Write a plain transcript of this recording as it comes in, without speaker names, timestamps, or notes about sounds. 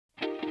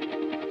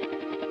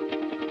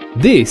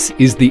This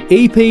is the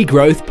EP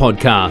Growth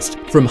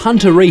Podcast from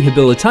Hunter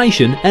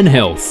Rehabilitation and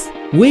Health.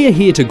 We're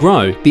here to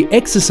grow the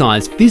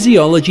exercise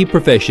physiology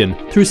profession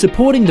through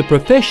supporting the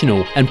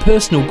professional and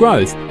personal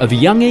growth of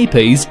young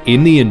EPs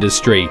in the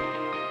industry.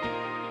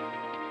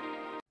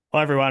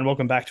 Hi everyone,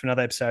 welcome back to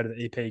another episode of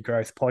the EP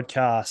Growth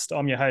Podcast.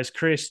 I'm your host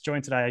Chris,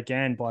 joined today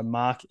again by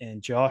Mark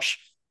and Josh.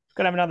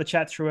 Going to have another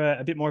chat through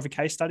a bit more of a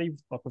case study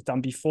like we've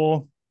done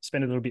before,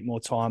 spend a little bit more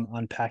time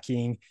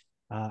unpacking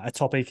a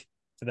topic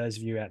for those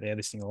of you out there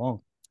listening along.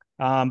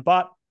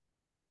 But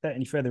without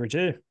any further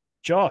ado,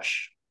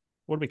 Josh,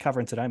 what are we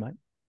covering today, mate?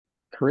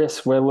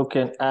 Chris, we're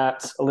looking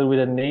at a little bit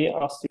of knee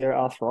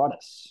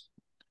osteoarthritis.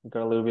 We've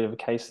got a little bit of a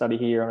case study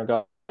here on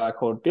a guy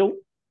called Bill.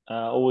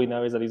 All we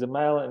know is that he's a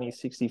male and he's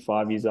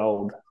 65 years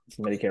old. It's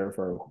a Medicare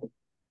referral.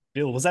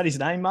 Bill, was that his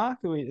name, Mark?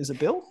 Is it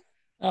Bill?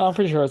 I'm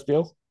pretty sure it's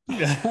Bill.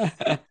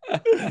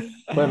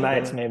 We're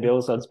mates, me and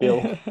Bill, so it's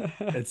Bill.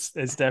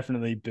 It's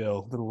definitely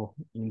Bill. Little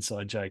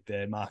inside joke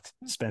there. Mark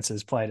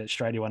Spencer's played at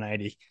Straight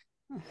 180.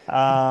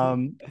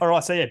 All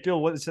right, so yeah,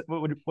 Bill, what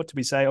do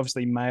we say?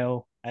 Obviously,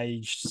 male,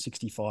 age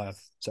 65.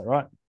 Is that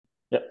right?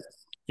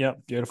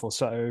 Yep, beautiful.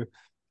 So,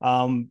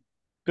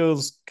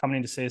 Bill's coming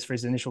in to see us for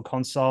his initial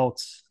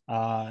consult.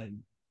 All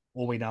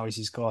we know is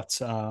he's got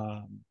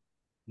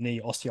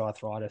knee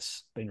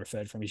osteoarthritis, been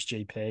referred from his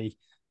GP.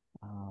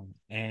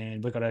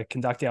 And we've got to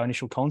conduct our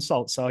initial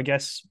consult. So I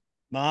guess,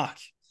 Mark,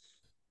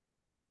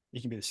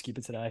 you can be the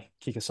skipper today.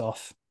 Kick us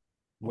off.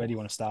 Where do you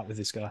want to start with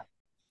this guy?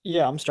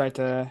 Yeah, I'm straight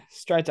to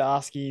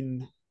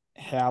asking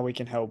how we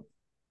can help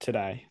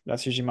today.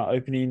 That's usually my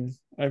opening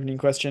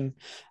question.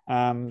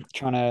 Trying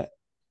to,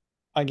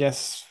 I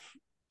guess,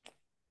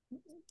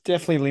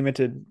 definitely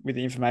limited with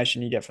the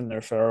information you get from the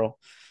referral.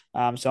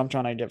 So I'm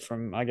trying to get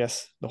from, I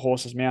guess, the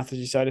horse's mouth, as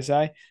you so to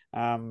say,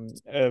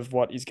 of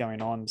what is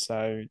going on.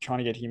 So trying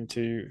to get him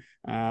to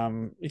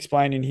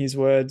explain in his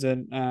words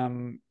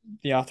and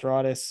the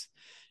arthritis,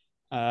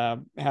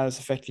 how it's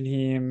affecting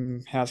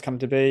him, how it's come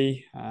to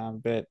be.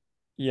 But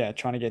yeah,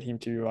 trying to get him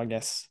to, I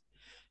guess,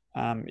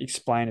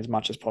 explain as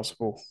much as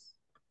possible.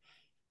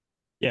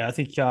 Yeah, I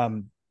think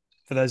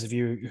for those of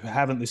you who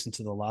haven't listened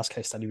to the last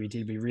case study we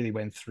did, we really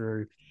went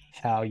through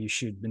how you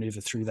should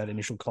maneuver through that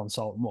initial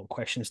consult and what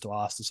questions to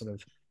ask to sort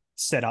of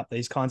set up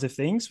these kinds of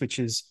things, which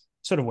is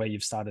sort of where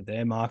you've started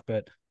there, Mark,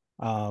 but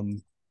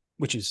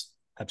which is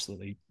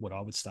absolutely what I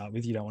would start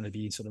with. You don't want to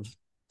be sort of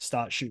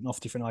start shooting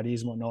off different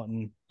ideas and whatnot,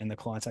 and the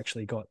client's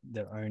actually got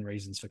their own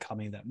reasons for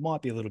coming that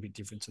might be a little bit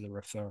different to the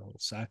referral.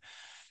 So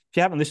if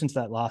you haven't listened to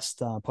that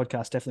last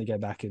podcast, definitely go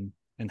back and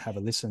have a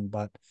listen.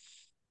 But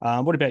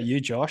what about you,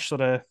 Josh?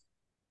 Sort of,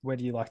 where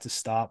do you like to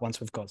start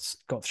once we've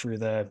got through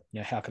the,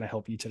 how can I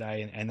help you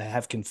today? And they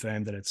have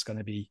confirmed that it's going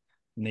to be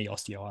knee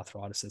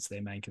osteoarthritis. That's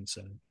their main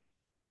concern.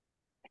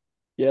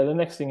 Yeah, the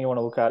next thing you want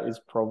to look at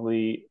is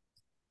probably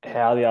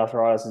how the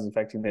arthritis is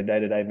affecting their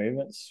day-to-day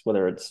movements,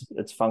 whether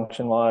it's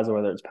function-wise or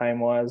whether it's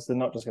pain-wise. They're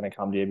not just going to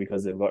come to you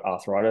because they've got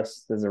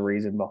arthritis. There's a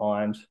reason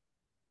behind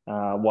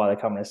why they're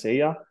coming to see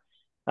you.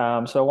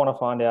 So I want to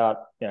find out,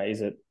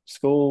 is it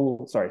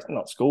school? Sorry,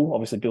 not school.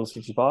 Obviously, Bill's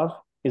 65.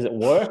 Is it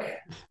work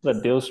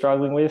that Bill's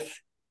struggling with?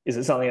 Is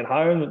it something at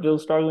home that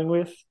Bill's struggling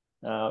with?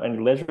 Any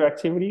leisure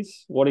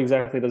activities? What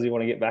exactly does he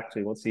want to get back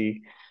to? What's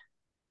he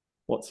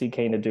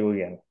keen to do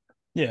again?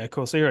 Yeah,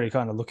 cool. So you're already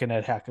kind of looking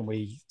at how can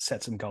we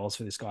set some goals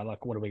for this guy?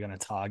 Like, what are we going to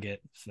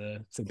target for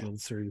Bill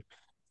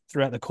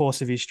throughout the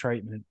course of his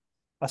treatment?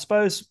 I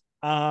suppose,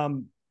 what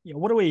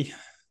do we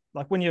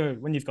like when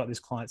you've got this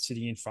client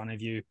sitting in front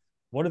of you?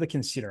 What are the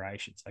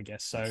considerations? I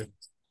guess so.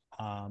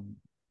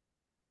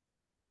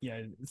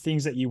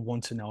 Things that you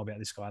want to know about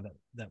this guy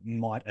that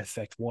might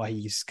affect why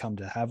he's come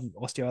to have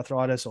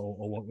osteoarthritis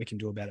or what we can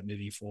do about it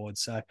moving forward.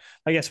 So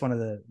I guess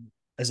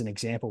as an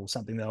example,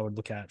 something that I would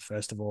look at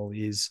first of all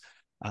is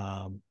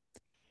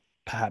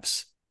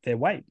perhaps their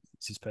weight.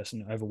 Is this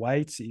person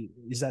overweight?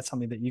 Is that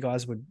something that you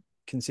guys would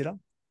consider?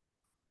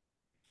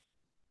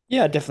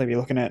 Yeah, I'd definitely be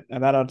looking at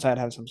that. I'd say it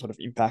has some sort of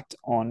impact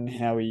on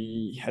how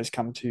he has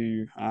come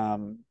to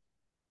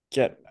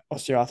get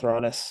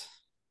osteoarthritis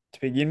to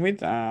begin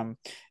with.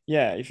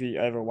 If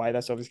you're overweight,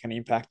 that's obviously going to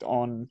impact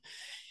on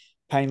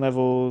pain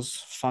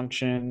levels,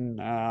 function,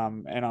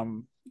 and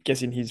I'm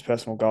guessing his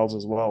personal goals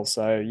as well.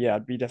 So yeah,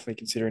 I'd be definitely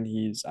considering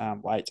his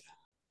weight.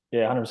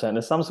 Yeah, 100%.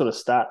 There's some sort of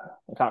stat.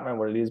 I can't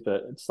remember what it is,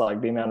 but it's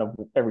like the amount of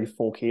every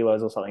 4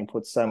 kilos or something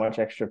puts so much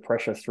extra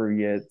pressure through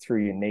your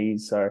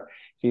knees. So if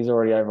he's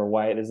already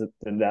overweight, there's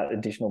that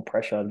additional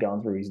pressure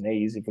going through his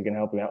knees. If we can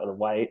help him out with the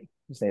weight,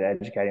 just need to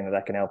educate him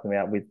that can help him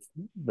out with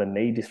the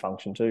knee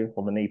dysfunction too,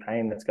 or the knee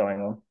pain that's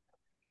going on.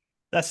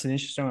 That's an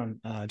interesting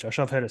one, Josh.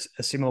 I've heard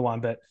a similar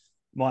one, but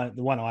the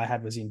one I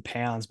had was in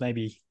pounds,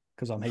 maybe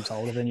because I'm heaps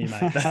older than you,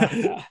 mate.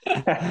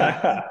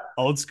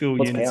 Old school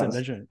What's units pounds? of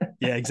measurement.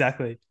 Yeah,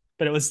 exactly.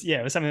 But it was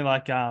something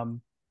like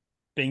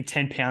being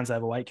 10 pounds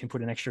overweight can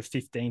put an extra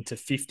 15 to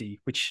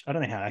 50, which I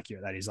don't know how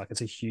accurate that is. Like,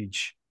 it's a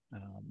huge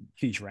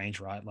range,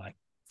 right? Like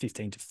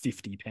 15 to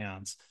 50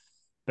 pounds.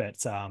 But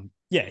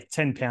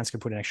 10 pounds can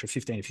put an extra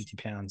 15 to 50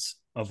 pounds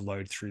of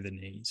load through the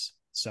knees.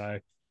 So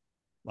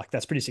Like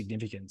that's pretty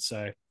significant.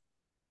 So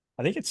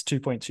I think it's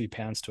 2.2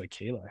 pounds to a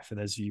kilo for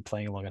those of you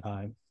playing along at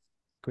home.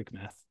 Quick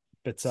math.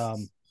 But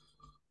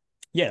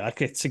yeah,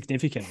 like it's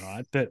significant,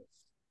 right? But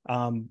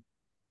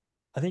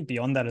I think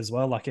beyond that as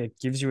well, like it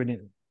gives you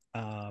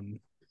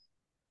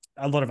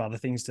a lot of other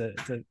things to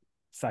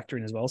factor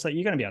in as well. So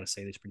you're going to be able to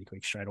see this pretty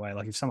quick straight away.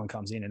 Like if someone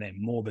comes in and they're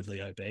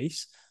morbidly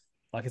obese,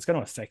 like it's going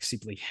to affect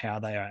simply how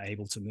they are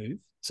able to move.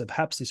 So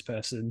perhaps this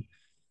person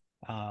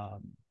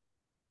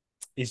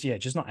is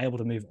just not able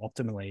to move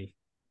optimally,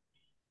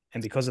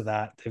 and because of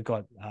that, they've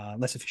got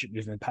less efficient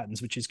movement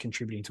patterns, which is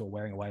contributing to a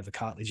wearing away of the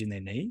cartilage in their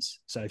knees.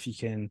 So if you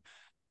can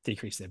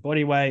decrease their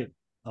body weight,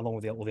 along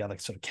with all the other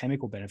sort of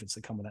chemical benefits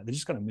that come with that, they're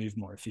just going to move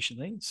more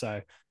efficiently.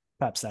 So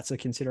perhaps that's a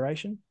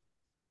consideration.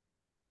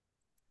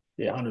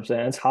 Yeah, 100%.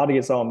 It's hard to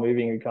get someone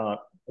moving who can't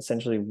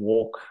essentially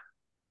walk.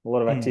 A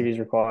lot of activities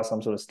require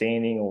some sort of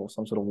standing or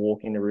some sort of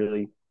walking to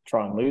really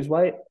try and lose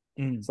weight.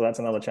 So that's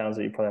another challenge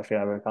that you probably have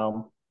to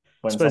overcome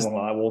when someone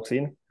like that walks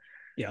in.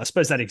 Yeah, I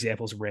suppose that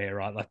example is rare,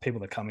 right? Like people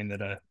that come in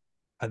that are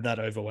that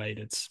overweight,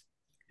 you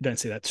don't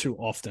see that too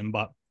often.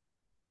 But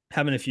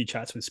having a few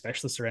chats with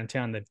specialists around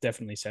town, they've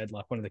definitely said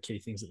like one of the key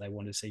things that they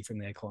want to see from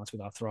their clients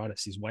with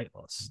arthritis is weight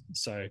loss.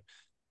 So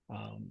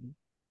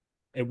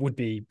it would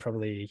be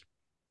probably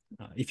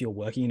if you're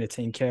working in a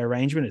team care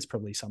arrangement, it's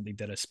probably something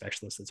that a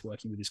specialist that's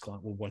working with this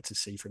client will want to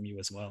see from you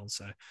as well.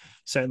 So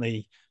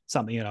certainly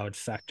something that I would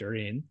factor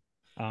in.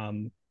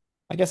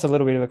 I guess a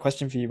little bit of a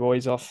question for you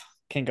boys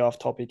can go off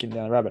topic and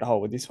down the rabbit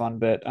hole with this one,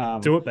 but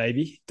do it,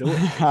 baby. Do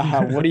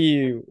it. what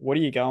are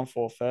you going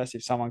for first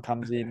if someone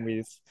comes in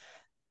with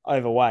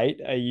overweight?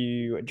 Are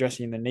you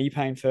addressing the knee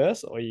pain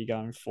first, or are you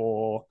going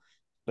for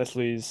let's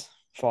lose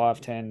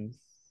 5, 10,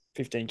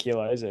 15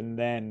 kilos and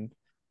then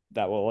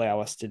that will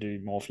allow us to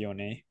do more for your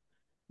knee?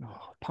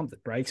 Oh, pump the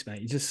brakes, mate.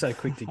 You're just so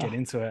quick to get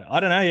into it.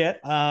 I don't know yet.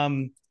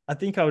 I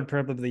think I would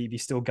probably be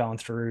still going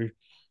through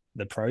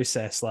the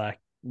process, like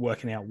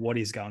working out what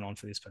is going on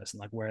for this person,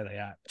 like where are they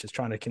at, just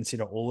trying to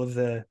consider all of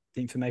the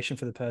information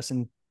for the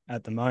person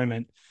at the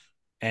moment.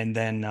 And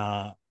then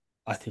I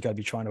think I'd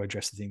be trying to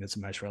address the thing that's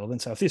the most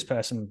relevant. So if this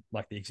person,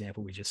 like the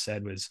example we just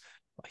said, was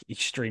like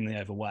extremely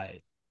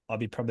overweight, I'd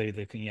be probably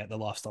looking at the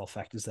lifestyle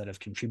factors that have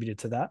contributed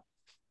to that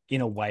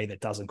in a way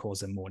that doesn't cause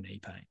them more knee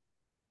pain.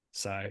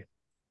 So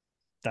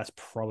that's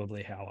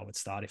probably how I would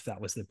start if that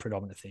was the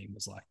predominant thing,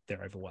 was like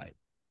they're overweight.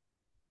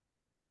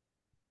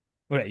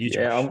 What about you,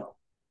 Josh? Yeah,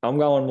 I'm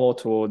going more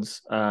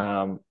towards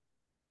trying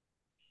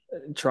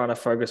to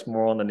focus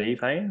more on the knee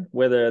pain,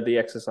 whether the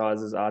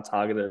exercises are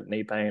targeted at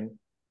knee pain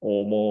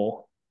or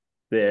more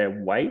their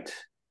weight.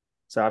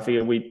 So I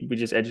figure we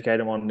just educate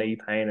them on knee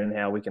pain and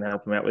how we can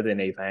help them out with their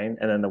knee pain,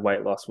 and then the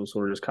weight loss will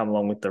sort of just come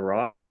along with the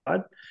ride.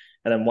 And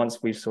then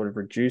once we've sort of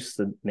reduced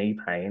the knee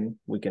pain,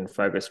 we can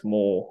focus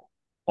more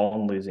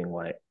on losing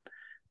weight.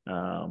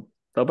 They'll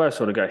both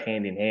sort of go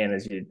hand in hand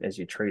as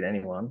you treat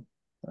anyone.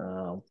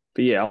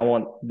 But yeah, I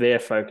want their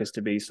focus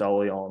to be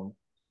solely on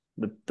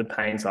the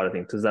pain side of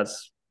things, because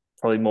that's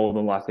probably more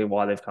than likely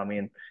why they've come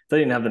in. If they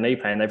didn't have the knee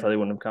pain, they probably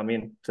wouldn't have come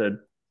in to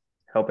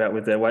help out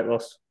with their weight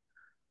loss.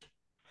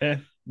 Yeah,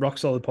 rock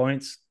solid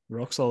points.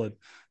 Rock solid.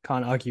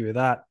 Can't argue with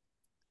that.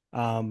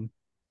 And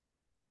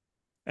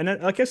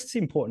I guess it's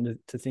important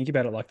to think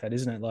about it like that,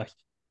 isn't it? Like,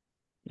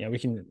 yeah, we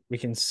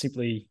can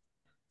simply,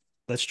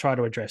 let's try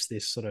to address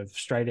this sort of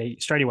straight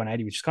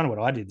 180, which is kind of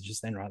what I did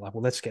just then, right? Like,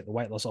 well, let's get the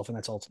weight loss off, and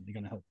that's ultimately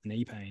going to help the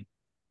knee pain.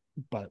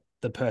 But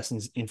the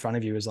person's in front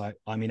of you is like,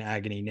 I'm in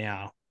agony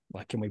now.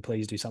 Like, can we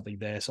please do something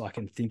there so I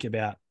can think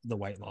about the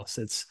weight loss?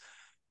 It's,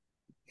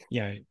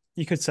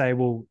 you could say,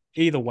 well,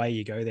 either way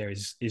you go there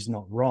is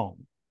not wrong,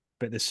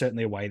 but there's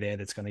certainly a way there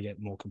that's going to get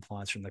more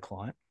compliance from the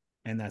client,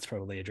 and that's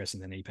probably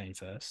addressing the knee pain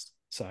first.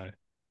 So,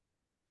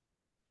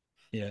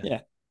 yeah,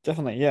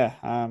 definitely,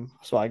 yeah.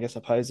 So I guess I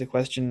pose the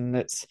question.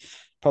 That's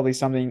probably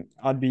something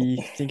I'd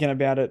be thinking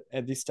about it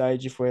at this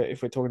stage if we're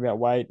talking about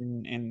weight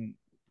and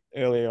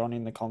earlier on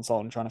in the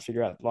consult and trying to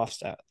figure out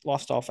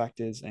lifestyle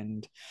factors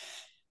and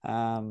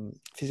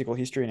physical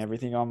history and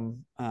everything.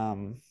 I'm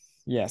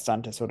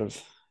starting to sort of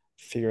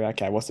figure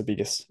out, okay, what's the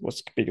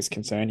biggest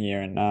concern here?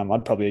 And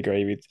I'd probably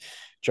agree with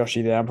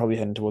Joshy there. I'm probably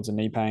heading towards a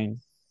knee pain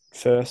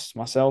first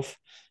myself,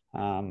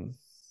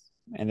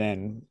 and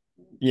then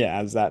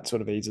as that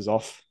sort of eases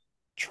off,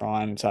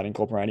 try and start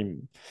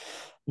incorporating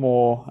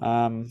more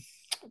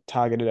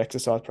targeted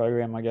exercise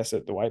program, I guess,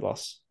 at the weight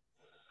loss.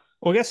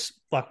 Well, I guess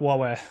like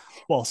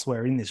whilst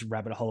we're in this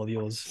rabbit hole of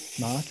yours,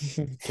 Mark,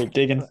 keep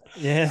digging.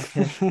 Yeah,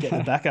 get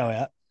the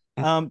backhoe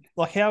out.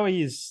 Like how are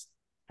you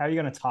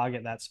going to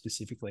target that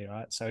specifically,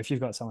 right? So if you've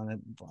got someone that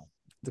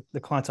like the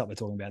client type we're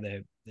talking about,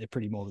 they're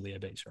pretty morbidly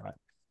obese, right?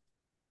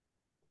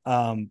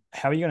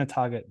 How are you going to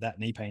target that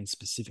knee pain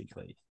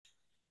specifically?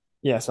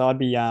 Yeah, so I'd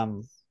be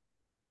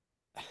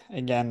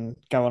again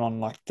going on,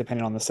 like,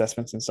 depending on the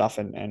assessments and stuff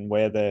and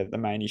where the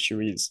main issue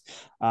is.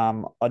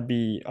 I'd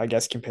be, I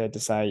guess, compared to,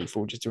 say, if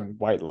we we're just doing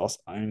weight loss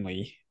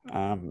only,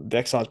 the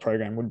exercise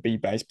program would be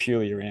based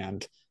purely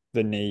around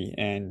the knee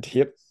and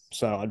hip.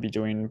 So I'd be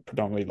doing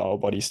predominantly lower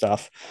body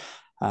stuff,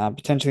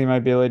 potentially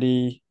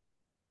mobility,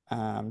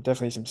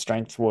 Definitely some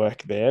strength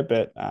work there,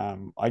 but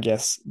I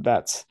guess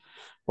that's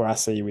where I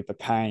see with the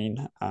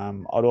pain.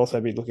 I'd also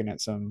be looking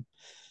at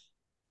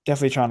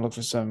definitely trying to look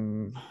for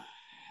some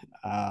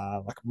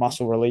like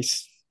muscle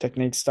release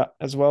techniques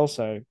as well.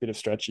 So a bit of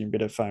stretching, a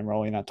bit of foam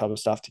rolling, that type of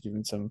stuff to give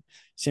them some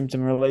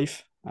symptom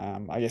relief.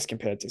 I guess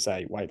compared to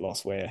say weight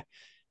loss where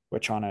we're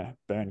trying to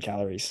burn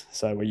calories.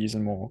 So we're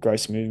using more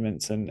gross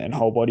movements and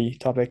whole body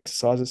type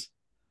exercises.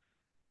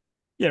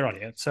 Yeah,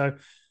 right. Yeah. So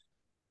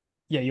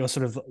yeah,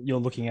 you're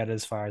looking at it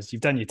as far as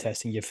you've done your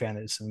testing, you've found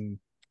there's some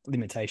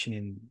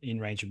limitation in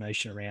range of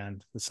motion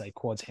around, let's say,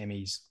 quads,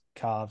 hemis,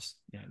 calves,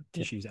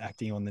 tissues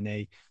acting on the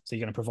knee. So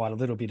you're going to provide a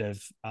little bit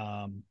of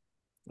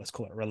let's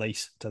call it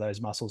release to those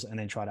muscles, and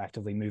then try to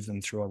actively move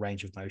them through a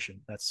range of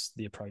motion. That's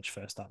the approach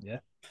first up. Yeah.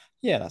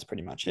 Yeah, that's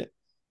pretty much it.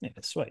 Yeah,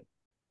 sweet.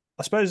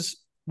 I suppose,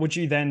 would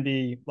you then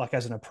be like,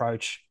 as an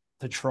approach,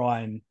 to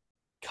try and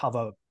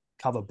cover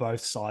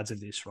both sides of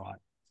this, right?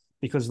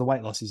 Because the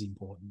weight loss is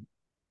important,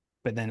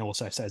 but then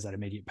also says that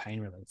immediate pain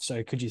relief.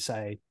 So could you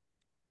say,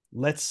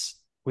 let's,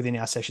 within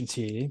our sessions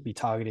here, be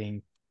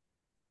targeting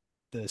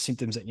the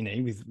symptoms that you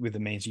need with the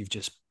means you've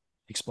just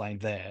explained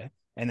there,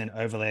 and then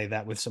overlay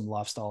that with some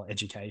lifestyle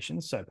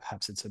education. So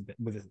perhaps it's a bit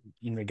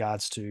in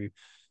regards to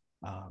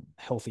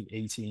healthy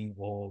eating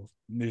or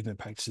movement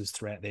practices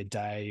throughout their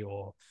day,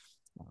 or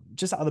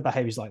just other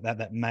behaviors like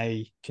that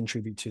may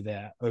contribute to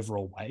their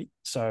overall weight.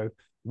 So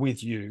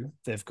with you,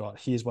 they've got,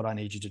 here's what I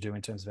need you to do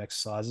in terms of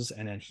exercises,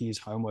 and then here's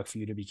homework for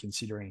you to be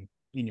considering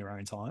in your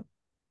own time.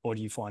 Or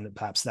do you find that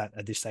perhaps that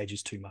at this stage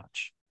is too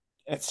much?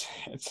 I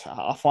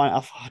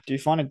do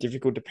find it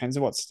difficult. Depends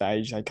on what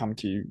stage they come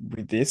to you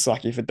with this.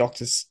 Like if a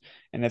doctor's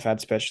and they've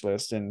had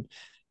specialists and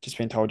just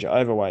been told you're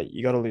overweight,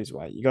 you got to lose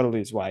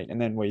weight,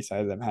 and then we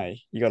say to them,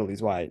 hey, you got to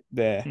lose weight.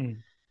 There,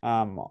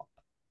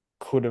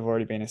 could have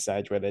already been a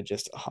stage where they're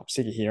just, I'm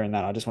sick of hearing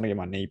that. I just want to get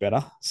my knee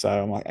better. So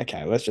I'm like,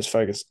 okay, let's just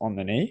focus on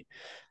the knee.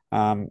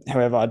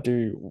 However,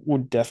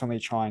 would definitely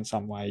try in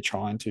some way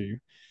trying to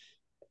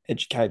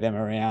educate them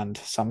around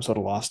some sort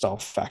of lifestyle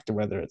factor,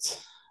 whether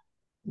it's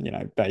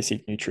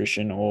basic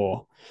nutrition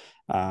or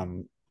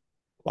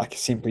like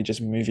simply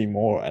just moving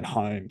more at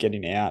home,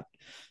 getting out,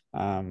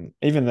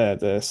 even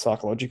the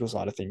psychological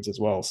side of things as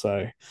well.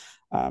 So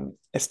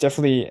it's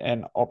definitely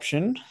an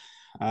option.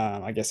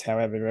 I guess,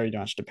 however, very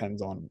much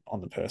depends on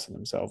the person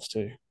themselves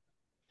too.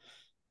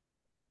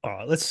 All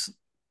right, let's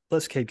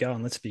keep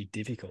going. Let's be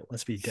difficult.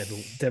 Let's be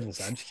devil's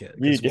advocate.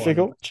 You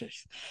difficult?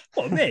 Jeez.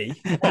 Well, me,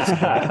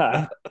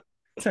 possibly.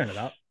 Turn it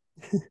up.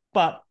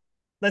 But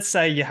let's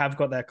say you have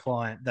got that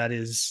client that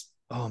is,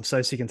 oh, I'm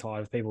so sick and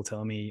tired of people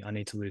telling me I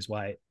need to lose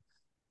weight.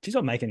 She's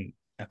not making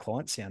our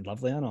client sound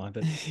lovely, aren't I?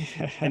 But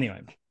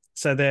anyway,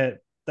 so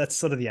that's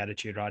sort of the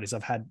attitude, right? Is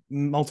I've had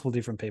multiple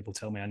different people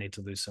tell me I need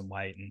to lose some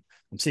weight, and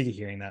I'm sick of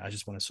hearing that. I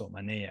just want to sort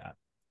my knee out.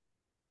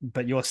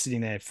 But you're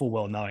sitting there full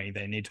well knowing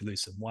they need to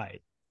lose some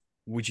weight.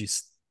 Would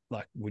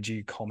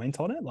you comment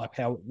on it? Like,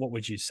 what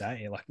would you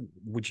say? Like,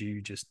 would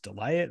you just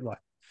delay it? Like,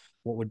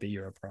 what would be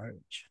your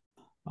approach?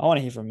 I want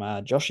to hear from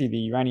Joshy,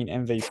 the reigning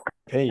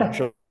MVP. I'm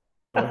sure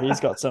he's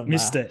got some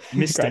Mr.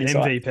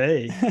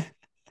 MVP.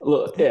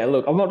 Look,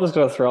 I'm not just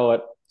going to throw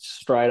it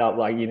straight up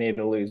like you need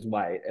to lose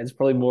weight. It's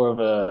probably more of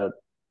an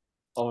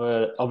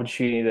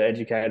opportunity to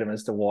educate them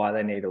as to why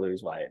they need to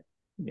lose weight.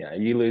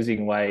 You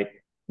losing weight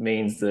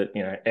means that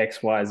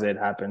X, Y, Z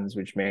happens,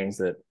 which means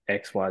that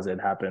X, Y, Z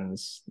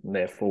happens, and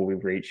therefore we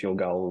reach your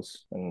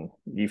goals, and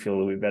you feel a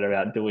little bit better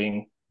about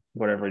doing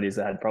whatever it is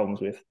they had problems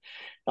with.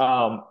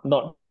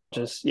 Not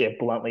just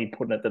bluntly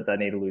putting it that they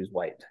need to lose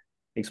weight,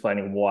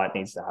 explaining why it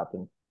needs to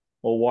happen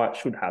or why it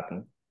should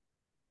happen.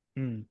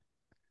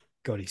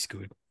 God, he's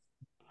good.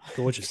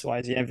 Gorgeous. That's why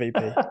he's the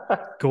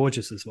MVP.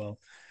 Gorgeous as well.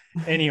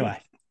 Anyway,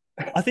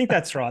 I think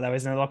that's right, though,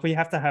 isn't it? Like, we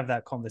have to have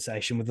that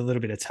conversation with a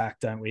little bit of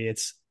tact, don't we?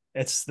 It's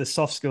the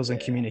soft skills and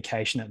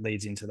communication that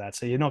leads into that.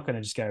 So you're not going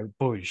to just go,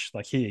 bush,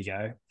 like, here you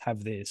go,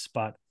 have this.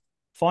 But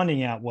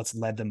finding out what's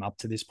led them up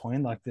to this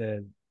point, like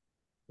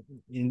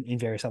in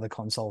various other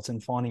consults,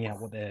 and finding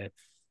out what their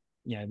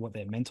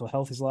mental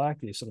health is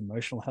like, their sort of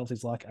emotional health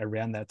is like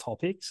around that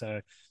topic. So,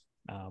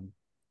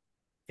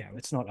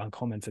 it's not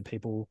uncommon for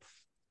people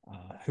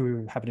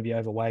who happen to be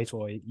overweight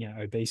or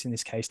obese in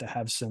this case to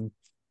have some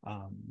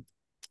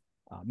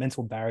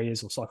mental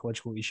barriers or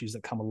psychological issues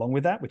that come along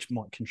with that, which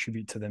might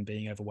contribute to them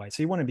being overweight.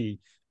 So you want to be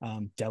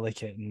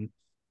delicate and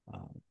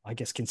I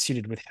guess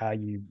considered with how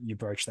you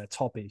broach that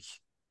topic.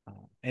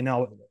 And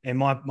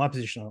my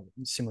position,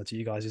 similar to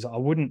you guys, is I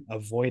wouldn't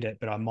avoid it,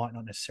 but I might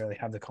not necessarily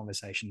have the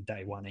conversation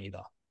day one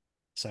either.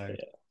 So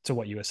to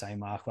what you were saying,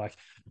 Mark, like,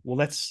 well,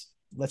 let's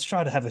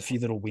try to have a few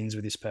little wins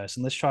with this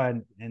person. Let's try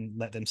and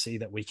let them see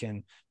that we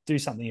can do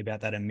something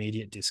about that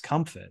immediate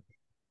discomfort.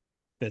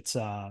 But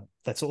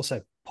let's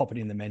also pop it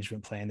in the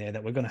management plan there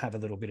that we're going to have a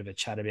little bit of a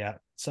chat about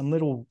some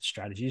little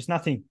strategies,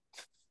 nothing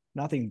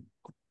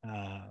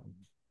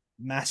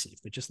massive,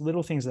 but just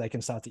little things that they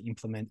can start to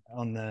implement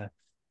on the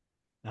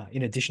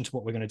in addition to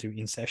what we're going to do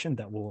in session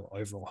that will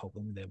overall help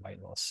them with their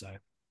weight loss. So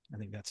I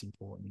think that's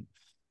important.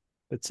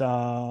 But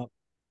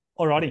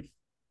alrighty,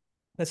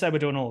 let's say we're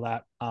doing all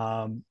that,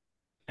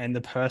 and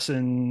the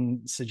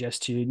person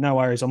suggests to you, no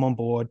worries, I'm on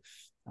board,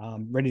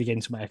 ready to get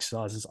into my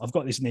exercises. I've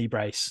got this knee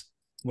brace.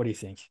 What do you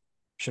think?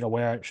 Should I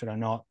wear it? Should I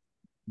not?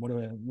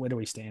 Where do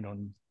we stand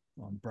on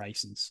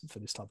braces for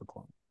this type of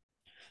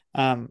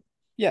client?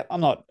 Yeah,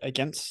 I'm not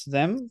against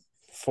them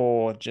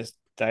for just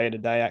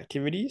day-to-day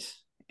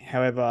activities.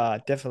 However,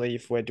 definitely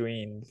if we're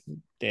doing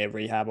their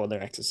rehab or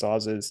their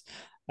exercises,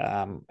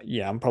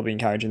 yeah, I'm probably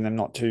encouraging them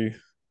not to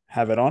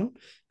have it on.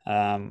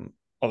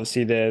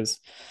 Obviously, there's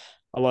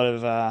a lot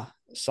of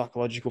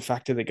psychological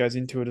factor that goes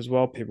into it as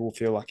well. People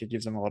feel like it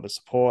gives them a lot of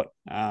support.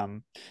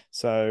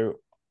 So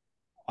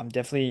I'm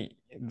definitely,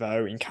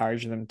 though,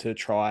 encouraging them to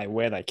try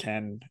where they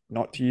can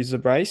not to use the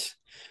brace,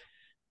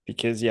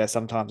 because yeah,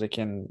 sometimes it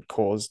can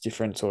cause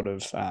different sort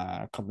of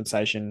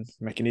compensation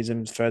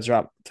mechanisms further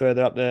up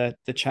the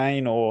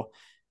chain, or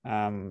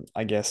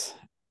I guess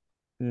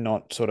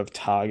not sort of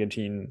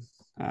targeting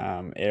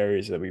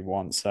areas that we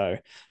want. So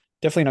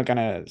definitely not going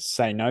to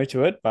say no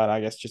to it, but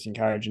I guess just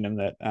encouraging them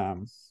that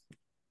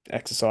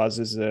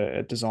exercises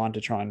are designed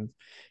to try and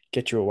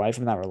get you away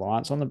from that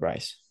reliance on the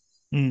brace.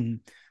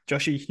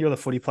 Joshy, you're the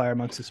footy player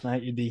amongst us,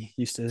 mate. You'd be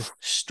used to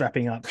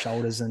strapping up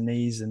shoulders and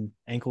knees and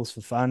ankles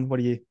for fun.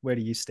 Where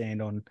do you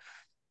stand on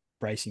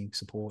bracing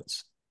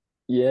supports?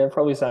 Yeah,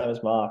 probably same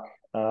as Mark.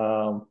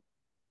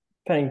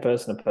 Depending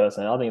person to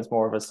person, I think it's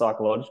more of a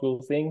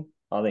psychological thing.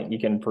 I think you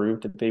can prove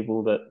to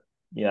people that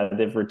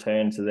they've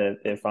returned to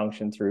their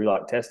function through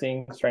like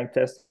testing, strength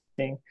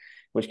testing,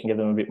 which can give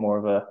them a bit more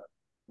of a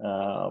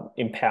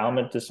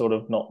empowerment to sort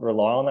of not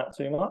rely on that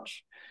too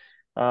much.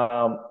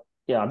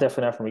 Yeah, I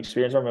definitely know from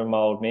experience. I remember my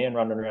old man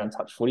running around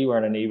touch footy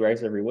wearing a knee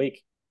brace every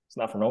week.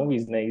 There's nothing wrong with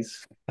his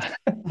knees.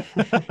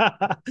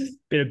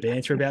 Bit of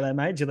banter about that,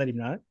 mate. Did you let him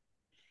know?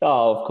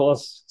 Oh, of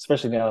course,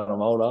 especially now that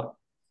I'm older.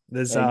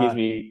 There's it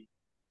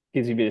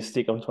gives me a bit of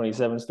stick. I'm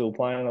 27, still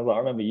playing. I was like, I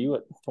remember you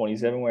at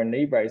 27 wearing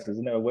knee braces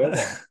and never wear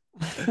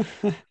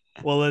one.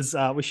 Well, there's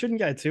we shouldn't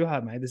go too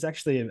hard, mate. There's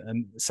actually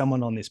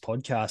someone on this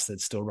podcast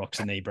that still rocks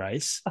a knee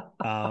brace.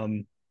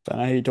 Don't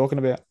know who you're talking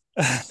about.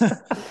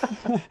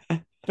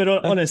 But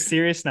on a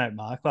serious note,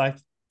 Mark, like,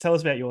 tell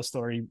us about your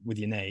story with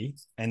your knee,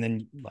 and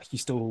then like you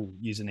still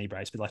use a knee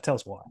brace, but like tell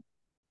us why.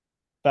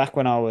 Back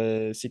when I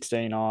was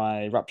 16,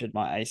 I ruptured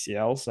my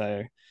ACL.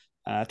 So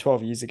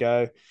 12 years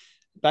ago.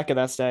 Back at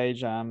that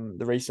stage,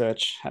 the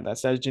research at that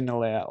stage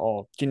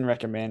didn't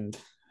recommend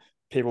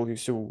people who are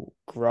still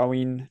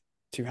growing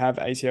to have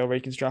ACL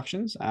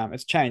reconstructions.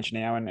 It's changed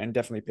now, and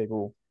definitely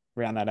people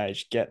around that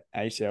age get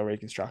ACL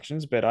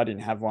reconstructions, but I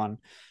didn't have one.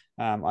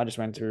 I just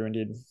went through and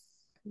did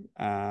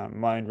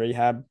my own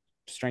rehab,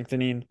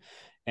 strengthening,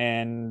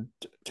 and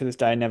to this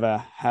day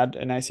never had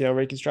an ACL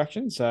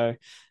reconstruction. So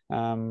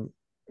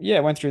yeah,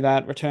 went through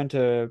that, returned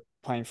to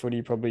playing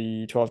footy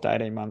probably 12 to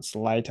 18 months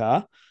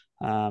later.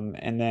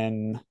 And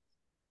then,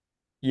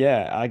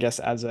 yeah, I guess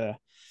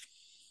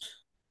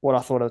what I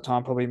thought at the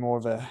time, probably more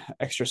of a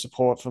extra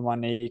support for my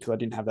knee because I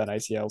didn't have that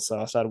ACL. So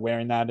I started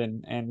wearing that,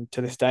 and to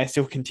this day I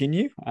still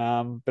continue.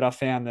 But I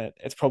found that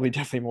it's probably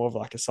definitely more of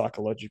like a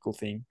psychological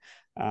thing.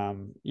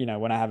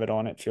 When I have it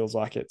on, it feels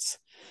like it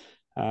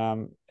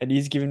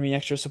is giving me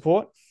extra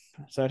support,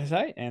 so to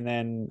say. And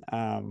then,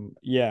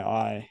 yeah,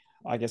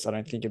 I guess I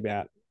don't think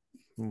about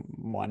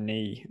my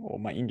knee or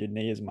my injured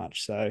knee as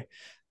much. So,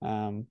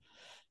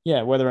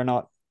 yeah, whether or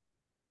not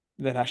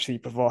that actually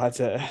provides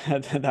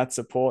that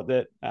support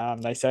that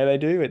they say they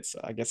do, it's,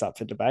 I guess, up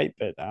for debate.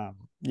 But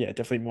yeah,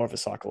 definitely more of a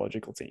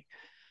psychological thing.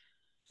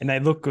 And they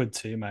look good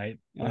too, mate.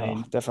 I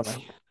mean,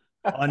 definitely.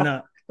 I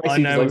know. Makes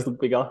his legs look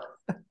bigger.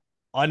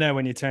 I know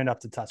when you turned up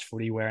to touch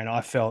footy wearing,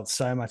 I felt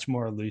so much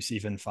more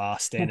elusive and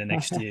fast standing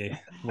next to you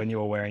when you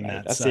were wearing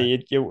that. I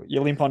see you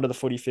limp onto the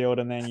footy field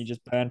and then you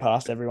just burn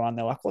past everyone.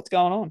 They're like, "What's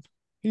going on?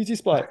 Who's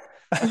this bloke?"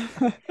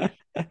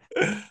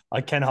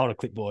 I can hold a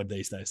clipboard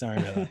these days. Sorry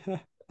about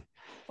that.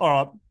 All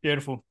right,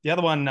 beautiful. The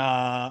other one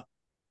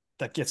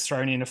that gets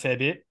thrown in a fair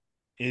bit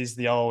is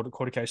the old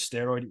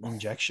corticosteroid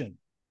injection.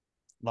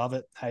 Love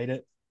it, hate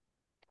it.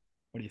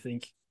 What do you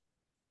think?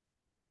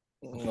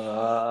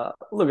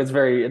 Look, it's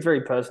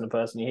very person to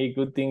person. You hear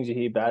good things, you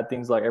hear bad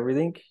things, like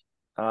everything.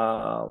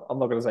 I'm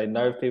not going to say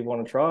no if people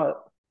want to try it.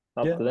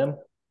 Up to them.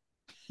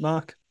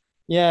 Mark?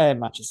 Yeah,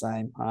 much the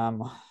same.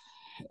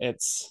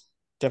 It's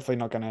definitely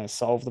not going to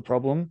solve the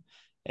problem.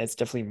 It's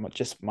definitely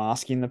just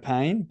masking the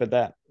pain, but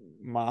that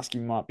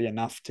masking might be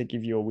enough to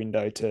give you a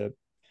window to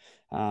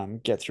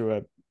get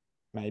through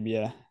maybe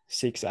a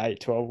 6, 8,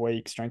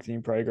 12-week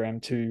strengthening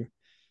program to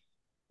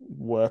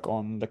work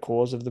on the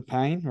cause of the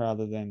pain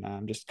rather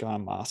than just kind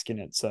of masking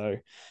it. So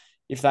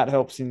if that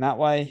helps in that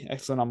way,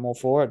 excellent, I'm all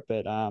for it.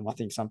 But I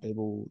think some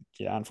people,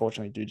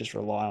 unfortunately do just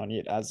rely on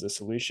it as the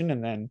solution.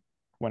 And then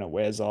when it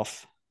wears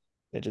off,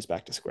 they're just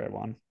back to square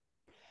one.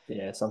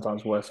 Yeah,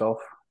 sometimes worse off.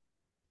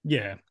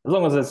 Yeah. As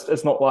long as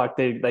it's not like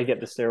they get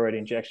the steroid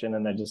injection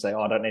and they just say, "Oh,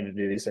 I don't need to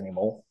do this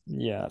anymore."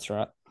 Yeah, that's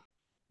right.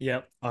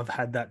 Yep, I've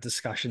had that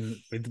discussion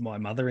with my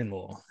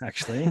mother-in-law,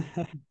 actually.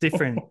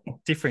 different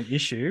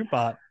issue,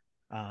 but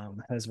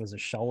hers was a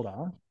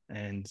shoulder,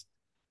 and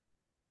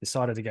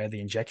decided to go the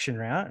injection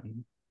route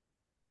and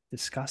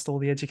discussed all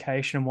the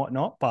education and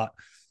whatnot. But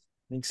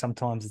I think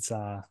sometimes it's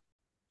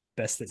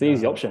best that It's the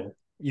easy option.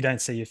 you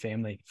don't see your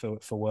family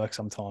for work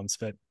sometimes.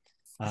 But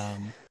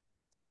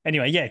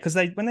anyway, yeah, because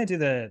when they do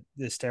the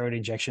steroid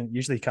injection, it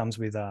usually comes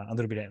with a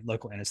little bit of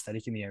local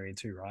anesthetic in the area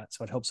too, right?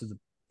 So it helps with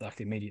the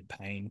immediate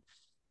pain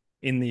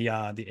in the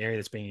area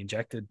that's being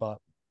injected. But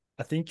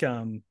I think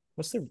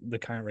what's the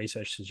current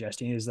research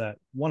suggesting is that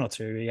 1 or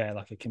 2, yeah,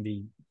 like it can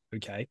be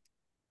okay.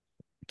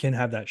 It can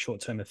have that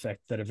short-term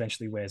effect that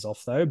eventually wears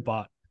off though.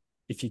 But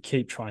if you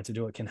keep trying to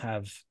do it, can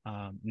have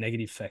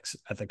negative effects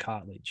at the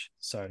cartilage.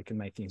 So it can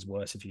make things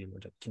worse if you were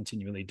to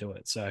continually do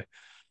it. So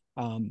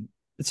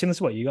it's similar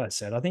to what you guys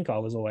said. I think I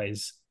was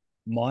always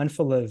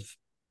mindful of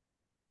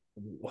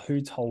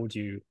who told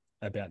you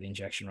about the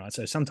injection, right?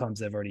 So sometimes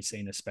they've already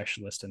seen a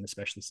specialist and the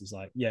specialist is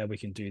like, yeah, we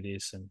can do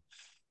this and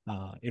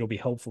it'll be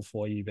helpful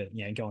for you, but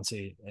go and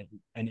see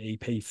an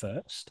EP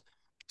first.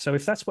 So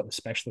if that's what the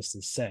specialist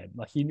has said,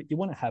 like you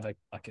want to have a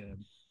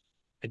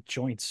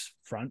joint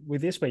front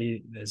with this where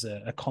there's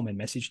a common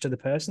message to the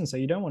person. So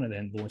you don't want to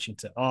then launch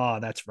into, oh,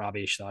 that's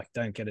rubbish. Like,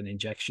 don't get an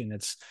injection.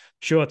 It's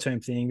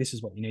short-term thing. This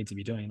is what you need to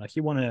be doing. Like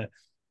you want to,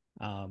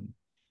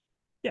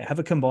 have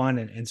a combined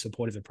and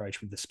supportive approach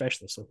with the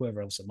specialist or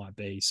whoever else it might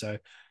be. So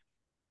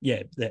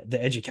yeah,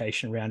 the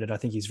education around it, I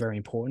think, is very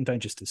important. Don't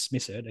just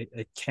dismiss it.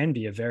 It can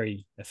be a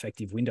very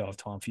effective window of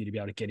time for you to be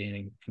able to get in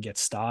and get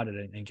started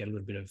and get a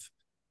little bit of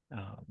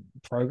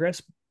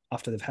progress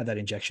after they've had that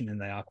injection,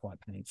 and they are quite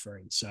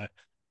pain-free. So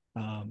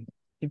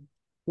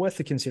worth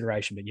the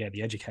consideration. But yeah,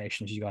 the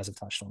education, as you guys have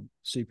touched on,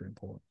 super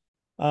important.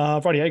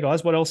 Rightio,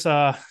 guys, what else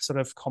are sort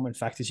of common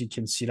factors you'd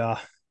consider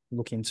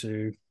look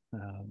into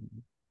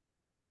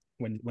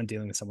when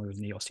dealing with someone with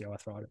knee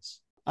osteoarthritis?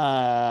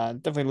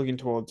 Definitely looking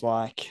towards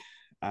like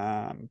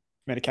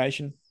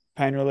medication,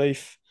 pain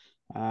relief.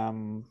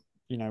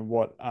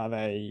 What are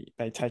they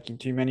taking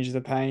to manage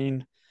the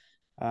pain?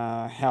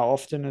 How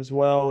often as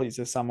well? Is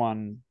there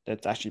someone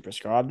that's actually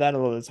prescribed that? A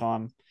lot of the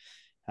time,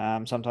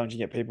 sometimes you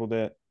get people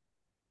that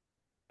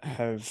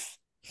are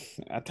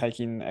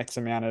taking X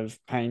amount of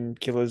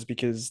painkillers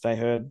because they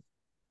heard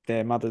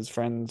their mother's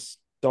friend's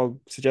dog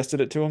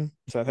suggested it to them,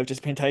 so they've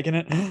just been taking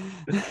it.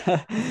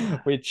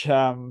 Which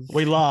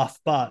we laugh,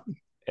 but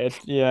it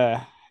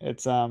can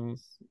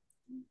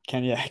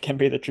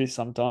be the truth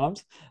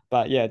sometimes.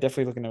 But yeah,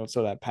 definitely looking at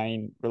sort of that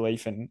pain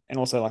relief and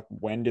also like,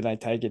 when do they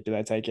take it? Do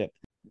they take it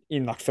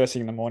in like first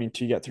thing in the morning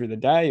to get through the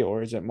day,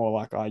 or is it more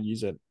like I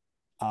use it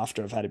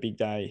after I've had a big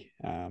day?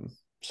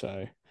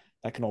 So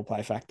that can all play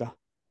a factor.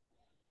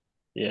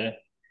 Yeah.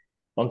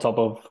 On top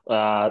of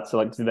so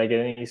like, did they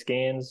get any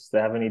scans? Do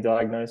they have any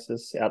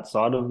diagnosis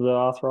outside of the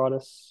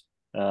arthritis?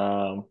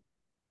 What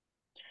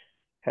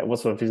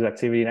sort of physical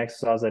activity and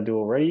exercise they do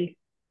already?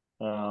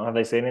 Have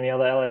they seen any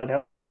other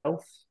allied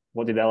health?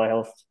 What did allied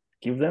health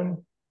give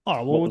them? All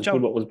right, well, what was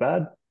good, what was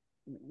bad?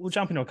 We'll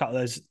jump into a couple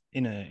of those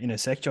in a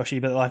sec, Joshy.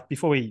 But like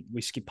before we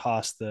skip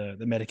past the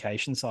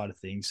medication side of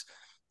things,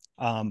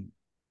 do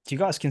you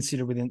guys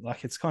consider within,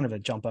 like, it's kind of a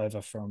jump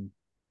over from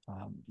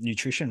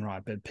nutrition,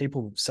 right? But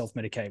people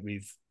self-medicate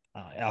with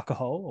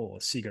alcohol or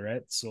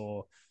cigarettes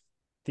or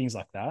things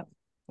like that.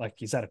 Like,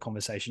 is that a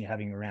conversation you're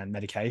having around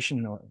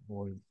medication or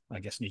I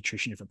guess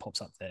nutrition if it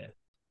pops up there?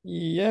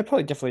 Yeah,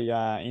 probably definitely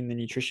in the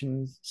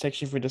nutrition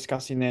section if we're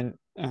discussing then,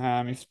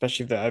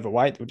 especially if they're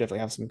overweight, we'll definitely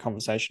have some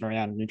conversation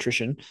around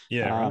nutrition.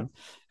 Yeah, right.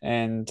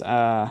 And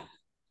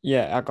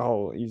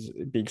alcohol is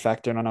a big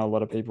factor, and I know a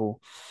lot of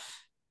people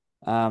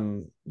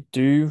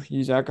do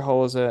use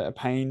alcohol as a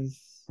pain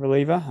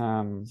reliever.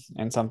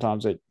 And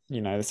sometimes it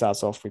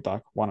starts off with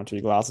like 1 or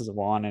 2 glasses of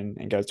wine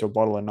and goes to a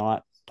bottle a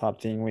night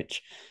type thing,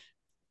 which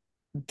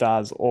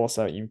does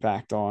also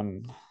impact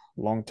on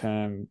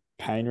long-term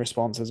pain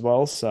response as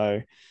well.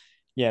 So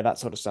yeah, that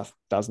sort of stuff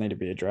does need to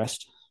be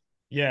addressed.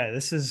 Yeah,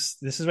 this is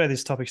where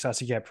this topic starts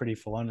to get pretty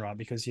full on, right?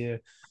 Because you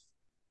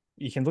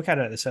can look at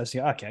it at the surface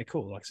and go, okay,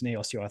 cool, like it's knee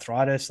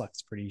osteoarthritis, like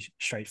it's pretty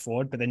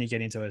straightforward. But then you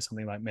get into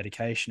something like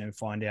medication and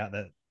find out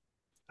that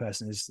the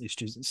person is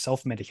just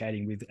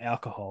self-medicating with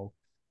alcohol,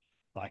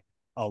 like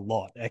a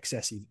lot,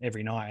 excessive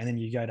every night. And then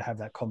you go to have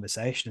that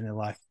conversation and they're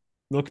like,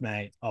 look,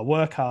 mate, I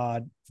work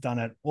hard, done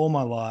it all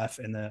my life,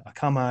 and I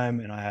come home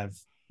and I have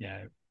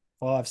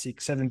 5,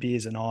 6, 7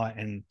 beers a night,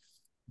 and it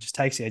just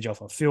takes the edge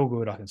off. I feel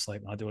good, I can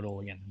sleep, and I do it all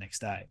again the next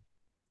day.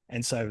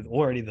 And so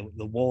already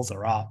the walls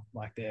are up,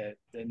 like they're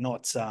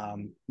not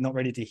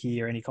ready to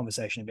hear any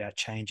conversation about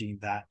changing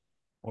that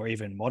or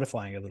even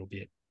modifying a little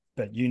bit.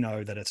 But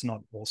that it's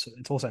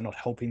also not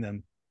helping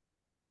them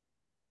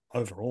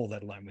overall,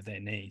 let alone with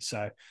their knee.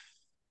 So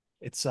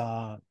it's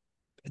a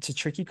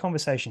tricky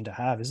conversation to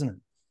have, isn't it?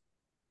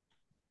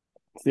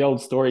 It's the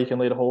old story: you can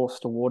lead a horse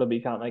to water, but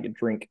you can't make it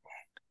drink.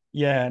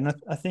 Yeah, and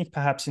I think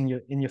perhaps in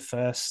your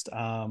first,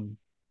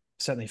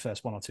 certainly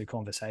first 1 or 2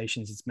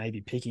 conversations, it's maybe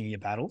picking your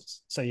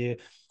battles. So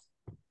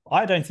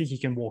I don't think you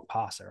can walk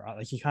past it, right?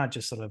 Like you can't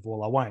just sort of,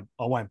 well, I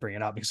won't bring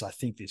it up because I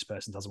think this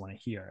person doesn't want to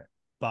hear it.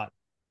 But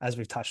as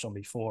we've touched on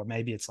before,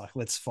 maybe it's like,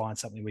 let's find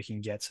something we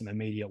can get some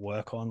immediate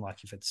work on.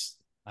 Like if it's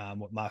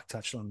what Mark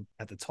touched on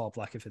at the top,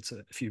 like if it's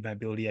a few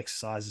mobility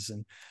exercises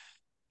and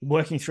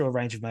working through a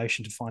range of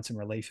motion to find some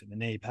relief at the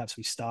knee, perhaps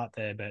we start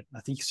there. But I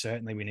think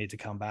certainly we need to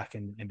come back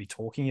and be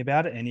talking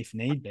about it. And if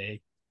need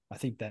be, I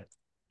think that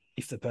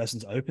if the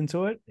person's open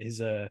to it,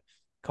 is a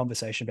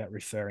conversation about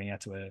referring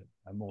out to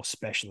a more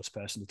specialist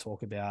person to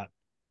talk about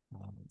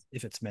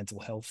if it's mental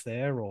health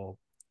there, or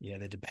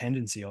the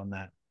dependency on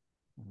that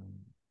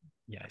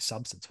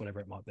substance, whatever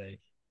it might be.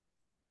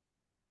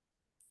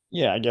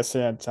 Yeah, I guess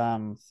it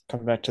comes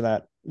back to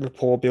that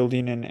rapport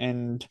building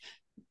and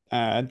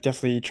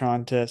definitely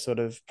trying to sort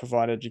of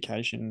provide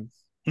education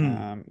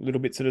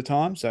little bits at a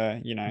time. So,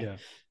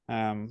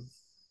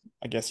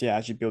 I guess,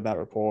 as you build that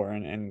rapport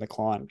and the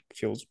client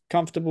feels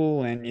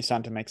comfortable and you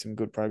start to make some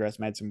good progress,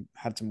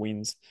 had some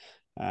wins,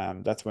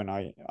 that's when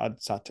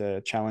I'd start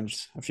to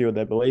challenge a few of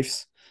their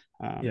beliefs.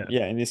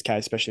 In this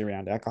case, especially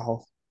around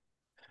alcohol.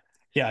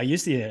 Yeah, I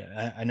used the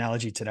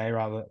analogy today,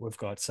 right? We've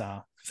got,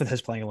 for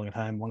those playing along at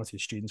home, 1 or 2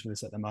 students with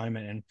us at the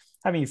moment, and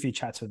having a few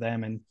chats with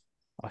them. And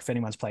if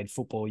anyone's played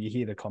football, you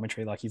hear the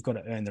commentary, like you've got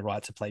to earn the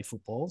right to play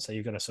football. So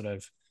you've got to sort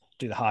of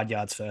do the hard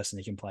yards first and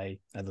you can play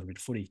a little bit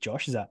of footy.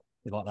 Josh, you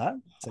like that?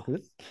 Is that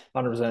good?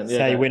 100%. Yeah.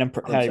 How you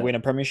win a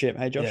premiership.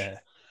 Hey, Josh. Yeah.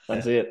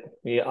 That's it.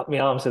 My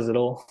arm says it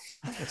all.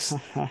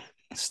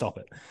 Stop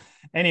it.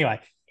 Anyway,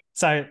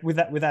 so with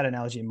that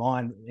analogy in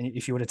mind,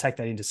 if you were to take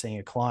that into seeing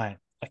a client,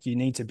 like you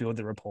need to build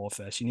the rapport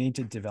first. You need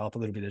to develop a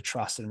little bit of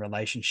trust and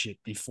relationship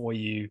before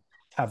you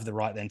have the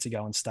right then to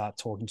go and start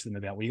talking to them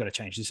about, well, you got to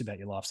change this about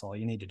your lifestyle.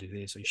 You need to do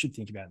this, or you should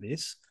think about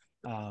this.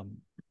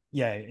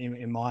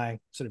 In my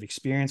sort of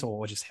experience,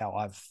 or just how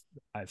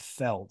I've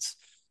felt,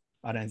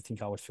 I don't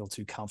think I would feel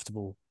too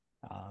comfortable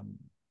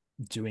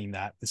doing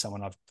that with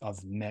someone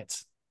I've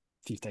met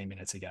 15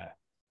 minutes ago.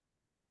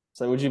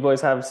 So would you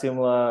boys have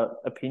similar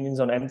opinions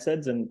on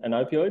NSAIDs and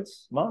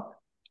opioids, Mark?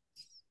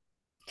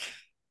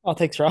 Oh,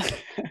 thanks for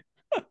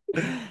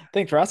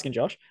asking,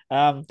 Josh.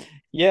 So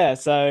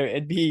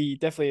it'd be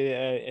definitely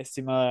a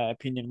similar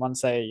opinion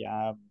once they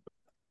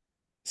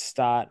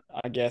start,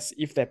 I guess,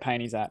 if their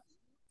pain is at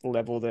the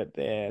level that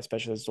their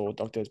specialist or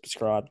doctor has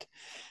prescribed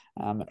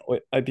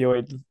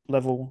opioid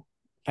level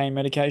pain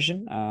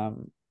medication.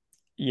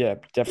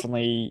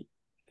 Definitely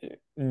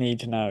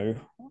need to know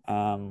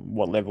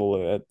what level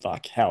of it,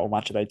 like how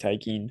much are they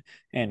taking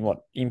and what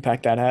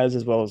impact that has,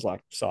 as well as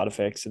like side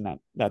effects and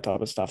that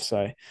type of stuff.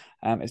 So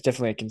it's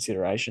definitely a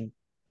consideration.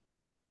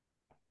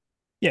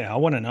 Yeah, I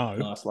want to know.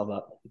 Nice, love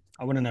that.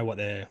 I want to know what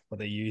they're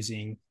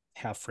using,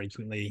 how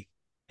frequently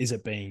is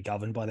it being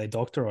governed by their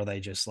doctor, or are they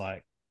just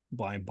like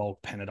buying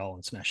bulk Panadol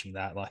and smashing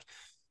that? Like,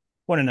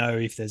 want to know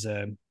if there's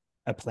a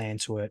plan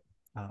to it.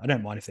 I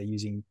don't mind if they're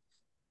using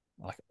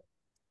like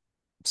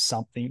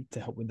something to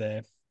help with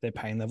their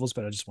pain levels,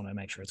 but I just want to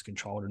make sure it's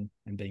controlled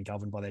and being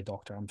governed by their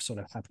doctor. I'm sort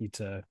of happy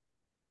to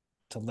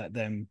let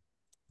them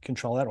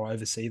control that or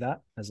oversee that,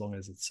 as long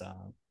as it's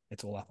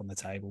all up on the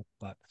table.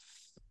 But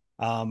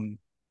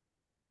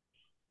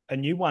a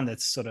new one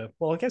that's sort of,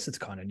 well, I guess it's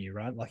kind of new,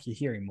 right? Like you're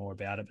hearing more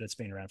about it, but it's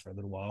been around for a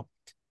little while.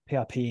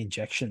 PRP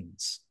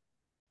injections.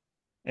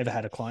 Ever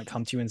had a client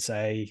come to you and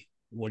say,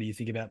 what do you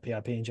think about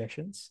PRP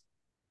injections?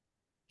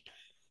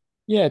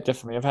 Yeah,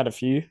 definitely. I've had a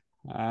few.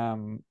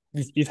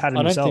 You've had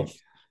them yourself?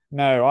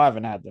 No, I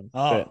haven't had them.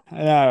 Oh. But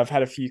I've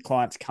had a few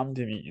clients come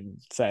to me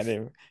and say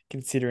they're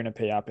considering a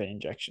PRP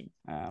injection.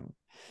 I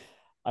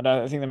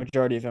think the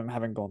majority of them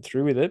haven't gone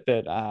through with it,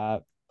 but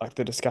like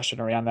the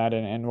discussion around that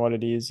and what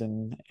it is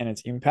and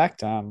its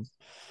impact. I'd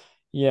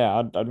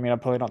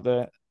probably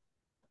not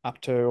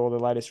up to all the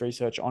latest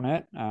research on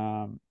it.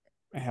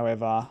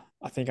 However,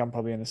 I think I'm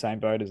probably in the same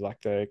boat as like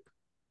the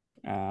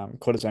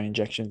cortisone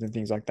injections and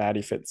things like that.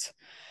 If it's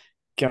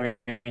going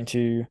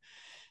to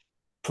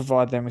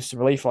provide them with some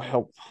relief or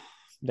help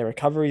their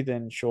recovery,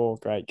 then sure,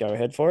 great, go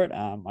ahead for it.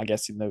 I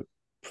guess in the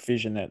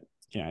provision that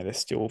they're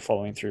still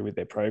following through with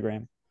their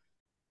program.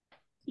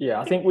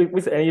 Yeah, I think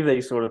with any of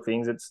these sort of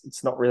things,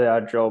 it's not really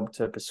our job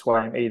to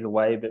persuade them either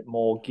way, but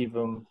more give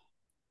them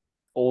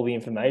all the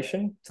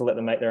information to let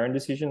them make their own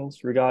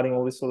decisions regarding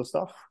all this sort of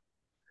stuff.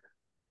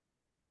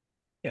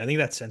 Yeah, I think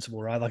that's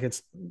sensible, right? Like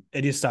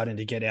it is starting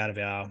to get out of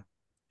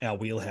our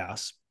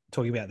wheelhouse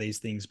talking about these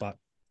things, but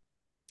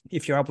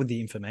if you're up with the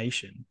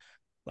information,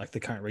 like the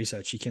current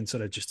research, you can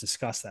sort of just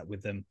discuss that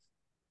with them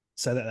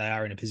so that they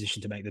are in a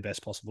position to make the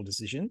best possible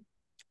decision.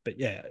 But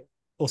yeah,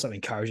 also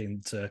encouraging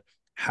them to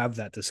have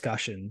that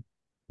discussion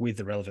with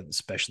the relevant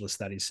specialist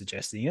that is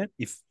suggesting it,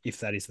 if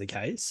that is the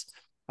case.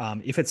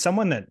 If it's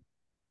someone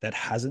that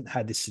hasn't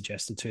had this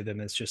suggested to them,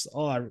 it's just,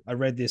 I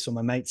read this or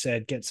my mate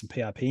said get some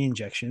PRP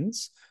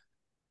injections,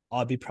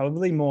 I'd be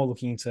probably more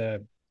looking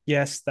to,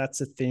 yes,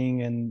 that's a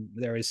thing, and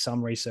there is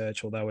some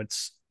research, although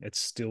it's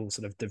still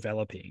sort of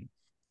developing.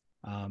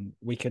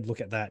 We could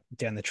look at that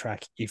down the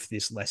track if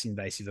this less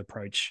invasive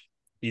approach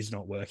is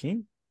not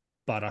working,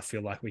 but I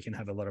feel like we can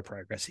have a lot of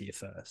progress here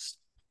first.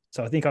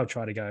 So I think I'll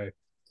try to go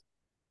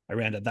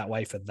around it that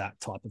way for that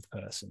type of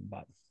person,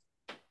 but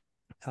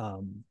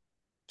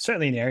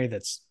certainly an area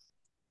that's,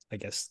 I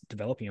guess,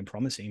 developing and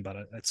promising, but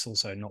it's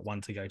also not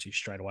one to go to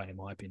straight away, in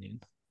my opinion.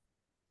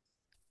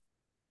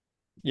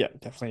 Yeah,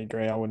 definitely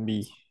agree. I wouldn't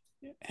be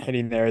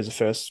heading there as a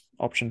first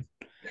option.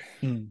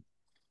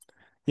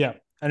 Yeah.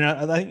 And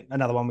I think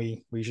another one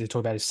we usually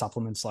talk about is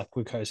supplements like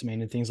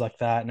glucosamine and things like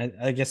that. And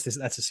I guess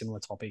that's a similar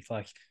topic.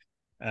 Like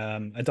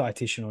a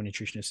dietitian or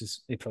nutritionist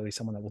is probably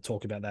someone that will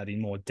talk about that in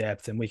more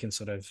depth, and we can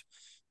sort of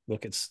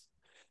look. It's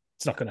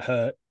not going to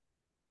hurt,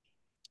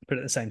 but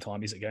at the same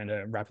time, is it going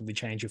to rapidly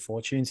change your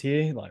fortunes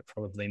here? Like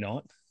probably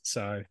not.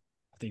 So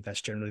I think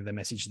that's generally the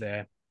message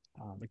there.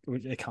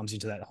 It comes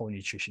into that whole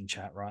nutrition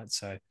chat, right?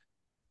 So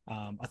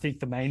I think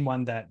the main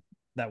one that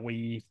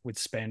we would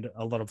spend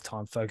a lot of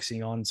time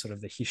focusing on, sort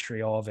of the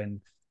history of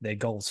and their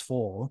goals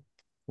for,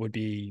 would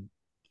be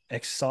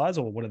exercise,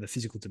 or what are the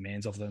physical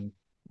demands of them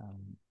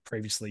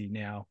previously,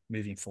 now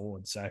moving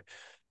forward. So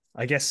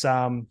I guess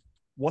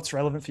what's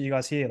relevant for you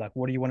guys here? Like,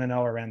 what do you want to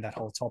know around that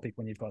whole topic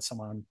when you've got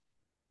someone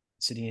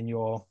sitting in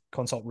your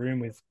consult room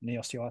with knee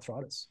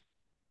osteoarthritis?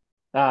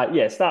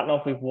 Yeah, starting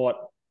off with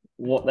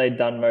what they'd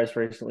done most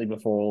recently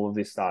before all of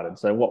this started.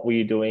 So what were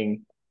you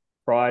doing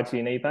prior to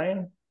your knee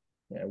pain?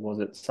 Was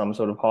it some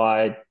sort of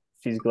high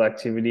physical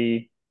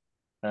activity,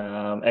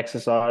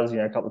 exercise,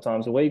 a couple of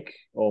times a week,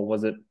 or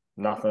was it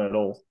nothing at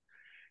all?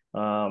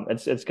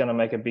 It's going to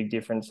make a big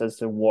difference as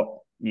to what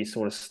you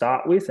sort of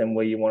start with and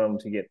where you want them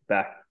to get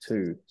back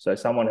to. So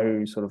someone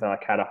who sort of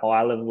like had a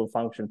high level of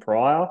function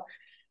prior,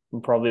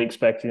 I'm probably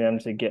expecting them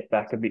to get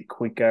back a bit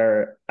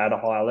quicker at a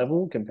higher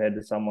level compared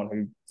to someone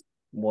who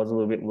was a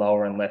little bit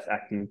lower and less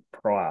active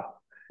prior.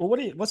 Well,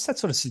 what's that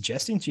sort of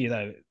suggesting to you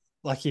though?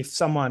 Like if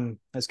someone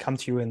has come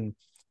to you and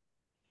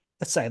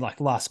let's say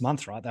like last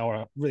month, right, they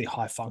were really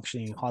high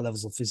functioning, high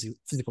levels of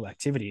physical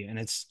activity, and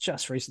it's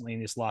just recently in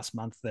this last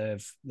month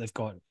they've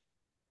got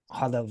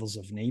high levels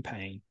of knee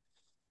pain.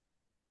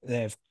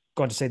 They've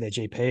gone to see their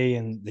GP,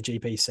 and the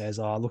GP says,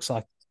 "Oh, it looks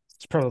like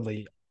it's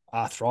probably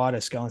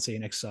arthritis. Go and see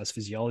an exercise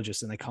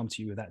physiologist," and they come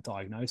to you with that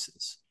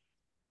diagnosis.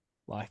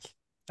 Like,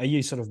 are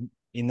you sort of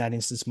in that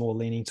instance more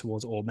leaning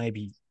towards, or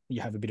maybe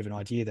you have a bit of an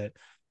idea that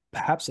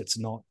perhaps it's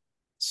not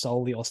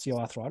solely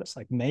osteoarthritis?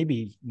 Like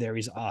maybe there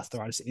is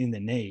arthritis in the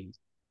knee,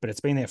 but it's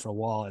been there for a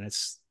while, and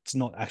it's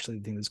not actually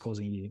the thing that's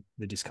causing you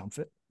the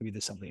discomfort. Maybe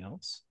there's something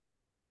else.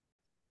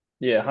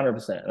 Yeah,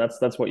 100%.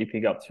 That's what you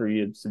pick up through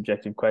your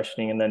subjective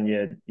questioning and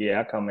then your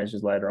outcome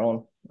measures later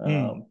on.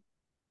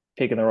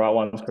 Picking the right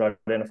ones could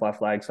identify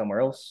flags somewhere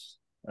else.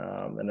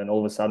 And then all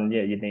of a sudden,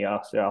 your knee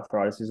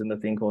osteoarthritis isn't the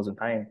thing causing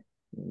pain.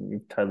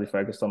 You've totally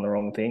focused on the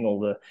wrong thing,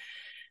 or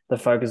the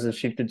focus has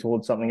shifted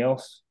towards something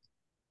else.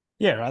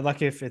 Yeah, right.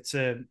 Like if it's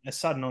a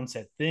sudden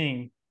onset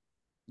thing,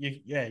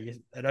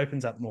 it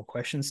opens up more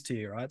questions to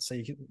you, right? So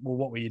well,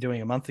 what were you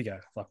doing a month ago?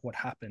 Like what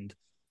happened?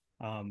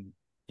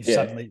 If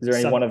suddenly, is there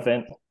any one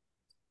event?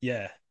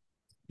 Yeah,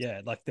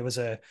 like there was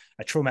a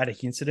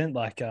traumatic incident,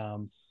 like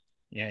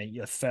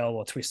you fell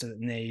or twisted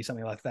the knee,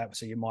 something like that.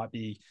 So you might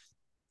be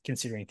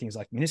considering things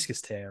like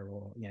meniscus tear,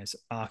 or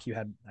Mark, you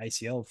had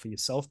ACL for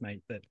yourself,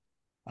 mate. But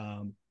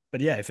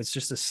yeah, if it's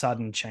just a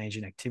sudden change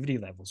in activity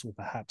levels, well,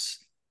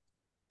 perhaps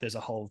there's a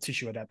whole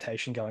tissue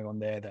adaptation going on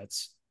there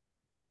that's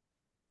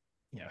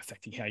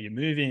affecting how you're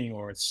moving,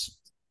 or it's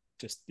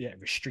just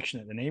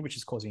restriction at the knee, which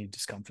is causing you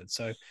discomfort.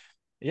 So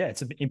yeah,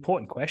 it's an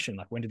important question.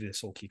 Like, when did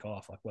this all kick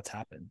off? Like, what's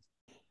happened?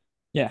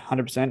 Yeah,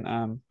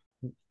 100%.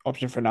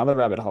 Option for another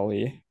rabbit hole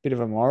here, bit of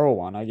a moral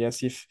one, I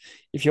guess. If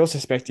you're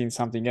suspecting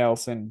something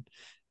else and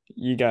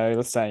you go,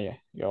 let's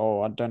say,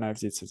 oh, I don't know if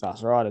this is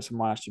arthritis, it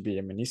might actually be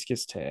a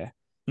meniscus tear.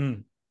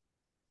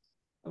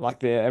 Like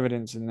the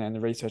evidence and the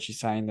research is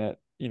saying that,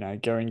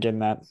 going and getting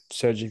that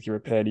surgically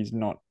repaired is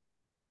not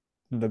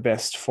the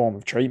best form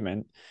of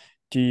treatment.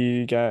 Do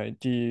you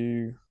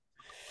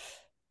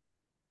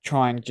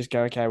try and just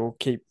go, okay, we'll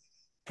keep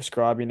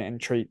prescribing it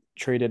and treat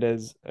it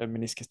as a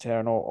meniscus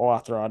tear or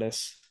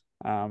arthritis?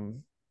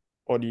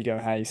 Or do you go,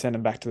 hey, send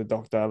them back to the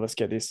doctor, let's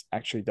get this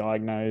actually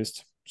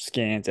diagnosed,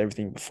 scans,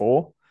 everything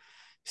before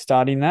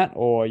starting that?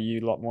 Or are you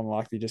a lot more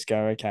likely just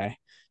go, okay,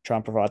 try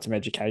and provide some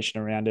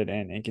education around it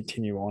and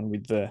continue on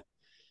with the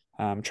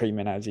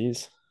treatment as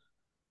is?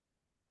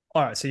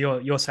 All right, so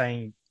you're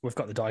saying we've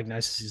got the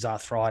diagnosis is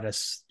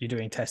arthritis, you're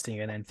doing testing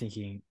and then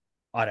thinking,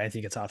 I don't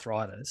think it's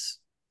arthritis.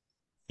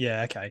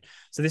 Yeah, okay.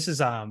 So this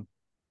is Ryan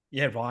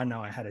and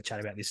I had a chat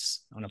about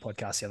this on a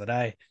podcast the other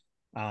day.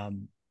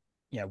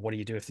 What do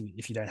you do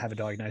if you don't have a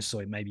diagnosis,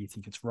 or maybe you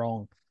think it's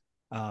wrong?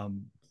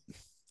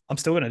 I'm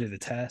still going to do the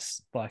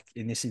test. Like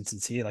in this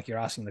instance here, like you're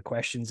asking the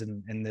questions,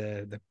 and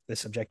the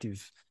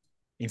subjective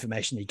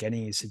information you're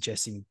getting is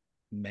suggesting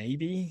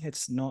maybe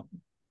it's not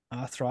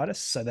arthritis.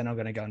 So then I'm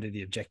going to go and do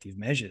the objective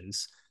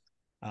measures.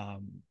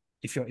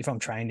 If I'm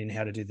trained in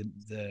how to do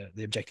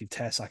the objective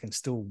test, I can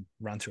still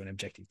run through an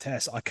objective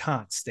test. I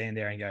can't stand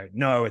there and go,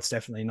 no, it's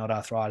definitely not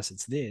arthritis,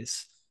 it's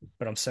this.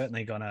 But I'm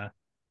certainly going to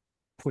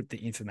put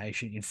the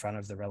information in front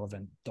of the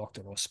relevant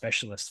doctor or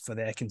specialist for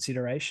their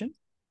consideration.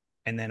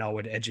 And then I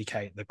would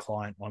educate the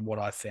client on what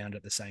I found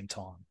at the same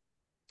time.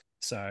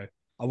 So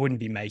I wouldn't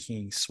be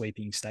making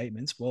sweeping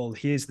statements. Well,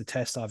 here's the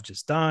test I've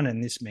just done,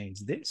 and this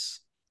means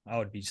this. I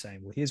would be saying,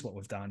 well, here's what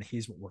we've done,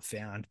 here's what we've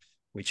found,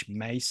 which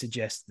may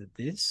suggest that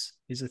this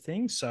is a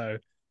thing. So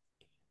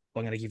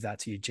I'm going to give that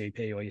to your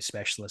GP or your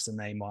specialist, and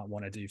they might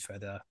want to do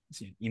further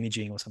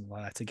imaging or something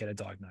like that to get a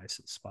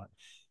diagnosis. But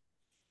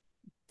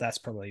that's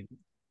probably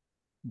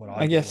what I I'd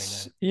be doing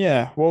guess, there.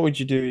 yeah. What would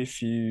you do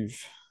if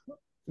you've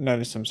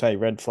noticed some, say,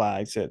 red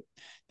flags that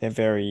they're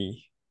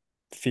very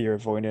fear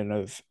avoidant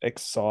of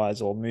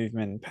exercise or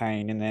movement and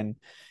pain, and then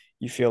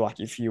you feel like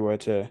if you were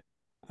to,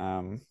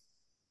 um,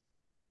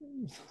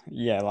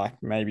 yeah,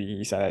 like maybe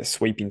you say a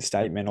sweeping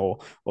statement or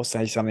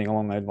say something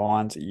along those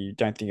lines that you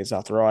don't think it's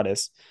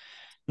arthritis,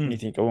 and you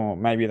think, oh,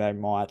 maybe they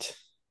might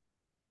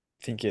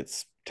think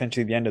it's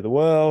potentially the end of the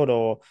world,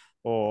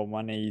 or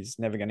my knee's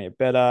never going to get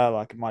better.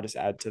 Like it might just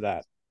add to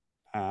that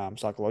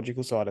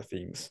psychological side of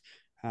things.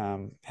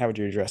 How would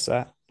you address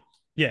that?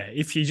 Yeah,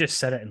 if you just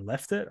said it and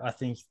left it, I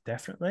think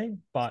definitely.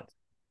 But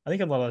I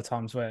think a lot of the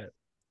times where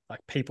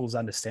like people's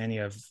understanding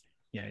of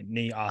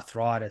knee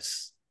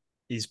arthritis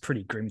is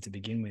pretty grim to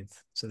begin with.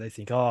 So they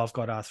think, oh, I've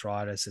got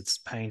arthritis, it's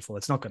painful,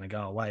 it's not going to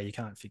go away. You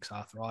can't fix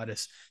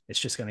arthritis. It's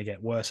just going to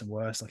get worse and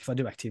worse. Like if I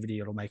do activity,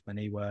 it'll make my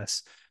knee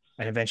worse.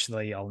 And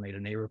eventually I'll need a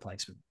knee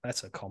replacement.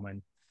 That's a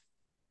common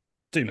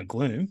doom and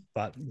gloom,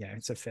 but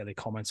it's a fairly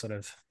common sort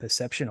of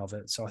perception of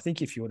it. So I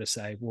think if you were to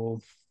say,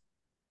 well,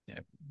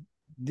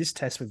 this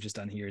test we've just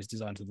done here is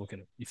designed to look at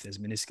if there's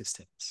meniscus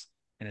tears,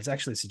 and it's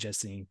actually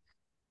suggesting,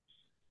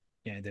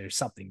 there's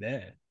something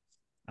there.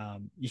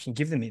 You can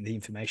give them the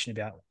information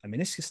about a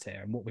meniscus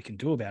tear and what we can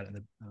do about it,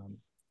 and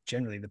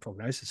generally the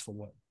prognosis for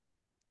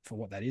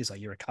what that is,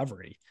 like your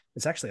recovery.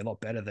 It's actually a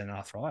lot better than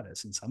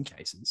arthritis in some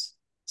cases.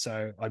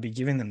 So I'd be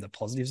giving them the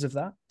positives of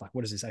that, like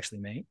what does this actually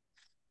mean,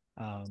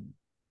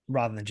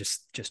 rather than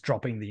just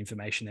dropping the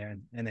information there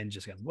and then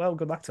just going, well,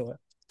 good luck to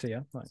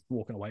you, like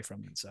walking away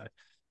from it. So.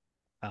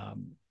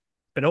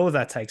 But all of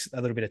that takes a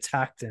little bit of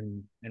tact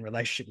and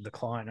relationship with the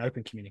client, and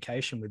open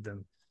communication with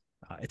them.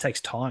 It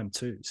takes time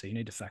too, so you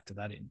need to factor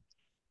that in.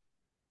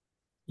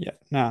 Yeah,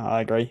 no,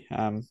 I agree.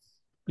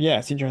 Yeah,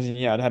 it's interesting.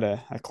 Yeah, I'd had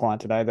a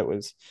client today that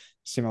was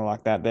similar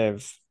like that.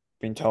 They've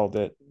been told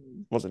that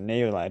wasn't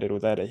knee related, or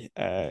they had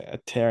a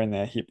tear in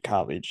their hip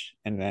cartilage,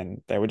 and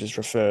then they were just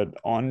referred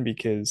on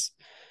because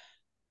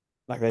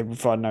like they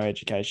provide no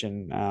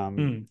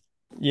education.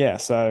 Yeah,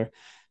 so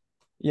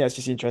yeah, it's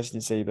just interesting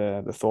to see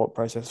the thought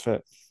process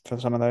for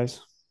some of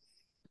those.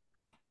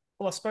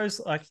 Well, I suppose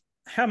like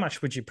how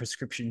much would your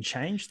prescription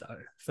change though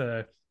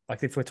for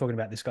like if we're talking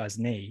about this guy's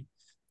knee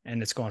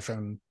and it's gone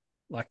from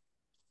like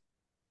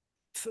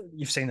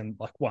you've seen them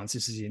like once,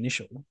 this is the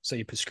initial, so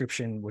your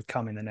prescription would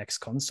come in the next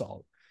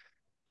consult,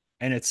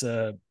 and it's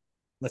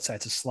let's say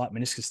it's a slight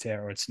meniscus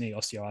tear or it's knee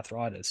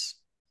osteoarthritis.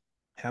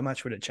 How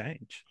much would it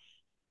change?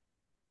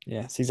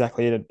 Yeah, it's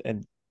exactly it.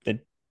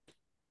 It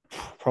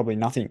probably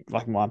nothing.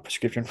 Like my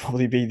prescription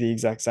probably be the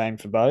exact same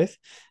for both.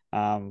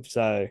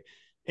 So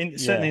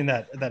Certainly in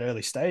that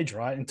early stage,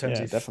 right? In terms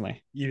yeah, of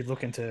definitely. you're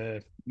looking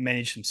to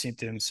manage some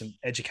symptoms,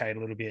 educate a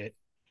little bit,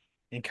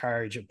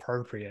 encourage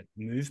appropriate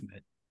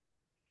movement.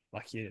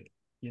 Like you're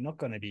not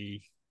going to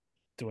be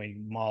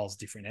doing miles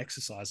different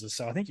exercises.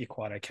 So I think you're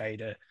quite okay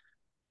to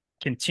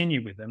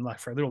continue with them, like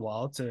for a little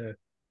while, to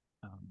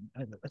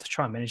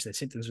try and manage their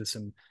symptoms with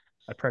some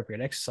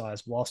appropriate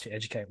exercise whilst you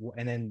educate,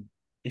 and then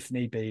if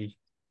need be,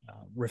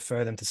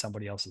 refer them to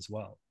somebody else as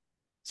well.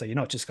 So you're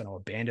not just going to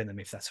abandon them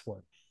if that's what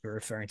you're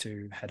referring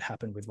to had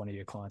happened with one of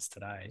your clients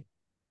today.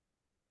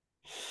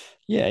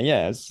 Yeah,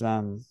 it's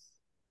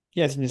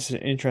just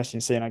interesting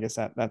to see, and I guess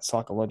that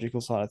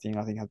psychological side of thing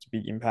I think has a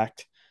big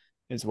impact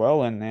as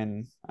well. And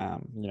then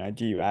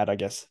do you add, I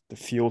guess, the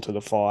fuel to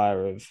the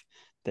fire of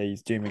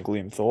these doom and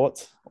gloom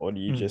thoughts, or do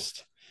you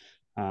just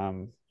try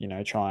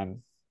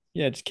and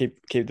just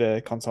keep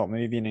the consult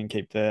moving and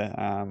keep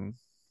the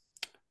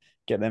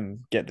get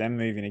them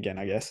moving again,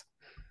 I guess.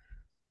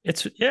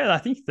 I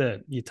think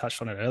that you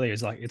touched on it earlier,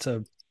 is like is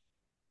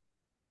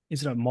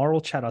it a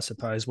moral chat, I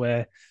suppose,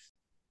 where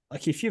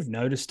like if you've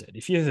noticed it,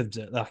 if you've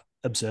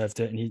observed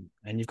it,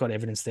 and you've got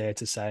evidence there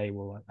to say,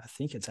 well, I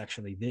think it's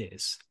actually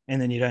this,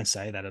 and then you don't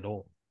say that at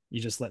all,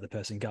 you just let the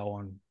person go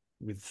on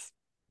with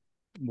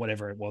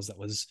whatever it was that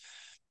was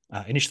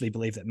initially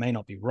believed that may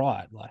not be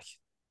right. Like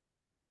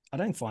I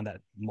don't find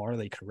that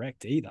morally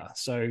correct either.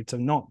 So to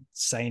not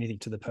say anything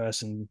to the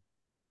person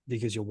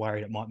because you're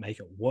worried it might make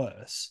it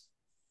worse,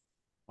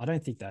 I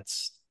don't think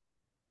that's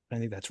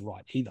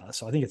right either.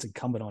 So I think it's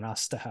incumbent on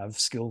us to have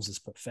skills as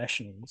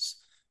professionals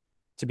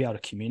to be able to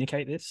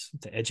communicate this,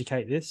 to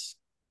educate this.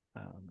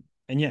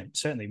 And yeah,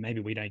 certainly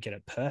maybe we don't get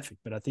it perfect,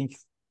 but I think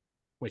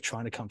we're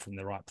trying to come from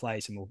the right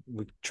place, and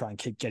we'll try and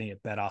keep getting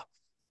it better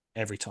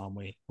every time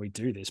we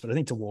do this. But I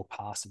think to walk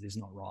past it is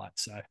not right.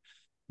 So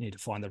you need to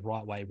find the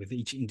right way with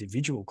each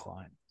individual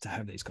client to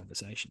have these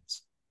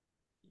conversations.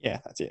 Yeah,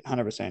 that's it.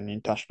 100%. You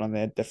touched on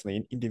there, definitely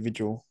an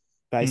individual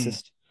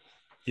basis.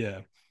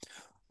 Yeah.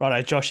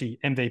 Right, Joshy,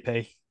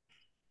 MVP.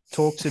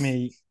 Talk to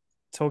me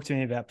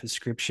about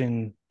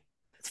prescription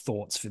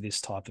thoughts for this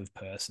type of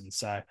person.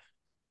 So,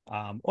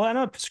 well, I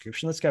know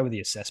prescription. Let's go with the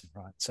assessment,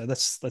 right? So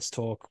let's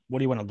talk. What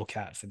do you want to look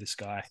at for this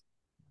guy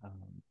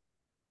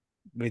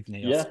with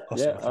knee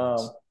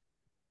osteoarthritis?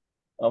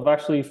 I've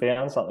actually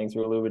found something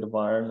through a little bit of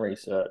my own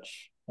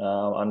research.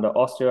 under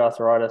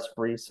Osteoarthritis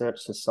Research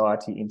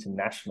Society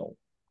International.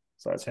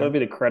 So it's got a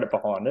bit of credit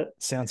behind it.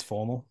 Sounds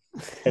formal.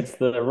 It's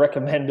the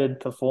recommended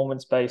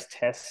performance-based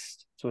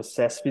test to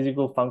assess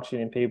physical function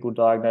in people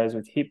diagnosed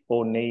with hip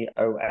or knee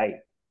OA.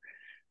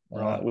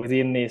 Right.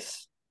 Within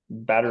this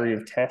battery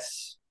of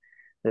tests,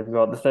 they've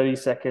got the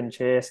 30-second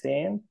chair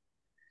stand,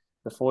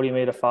 the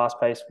 40-meter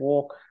fast-paced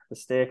walk, the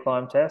stair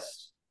climb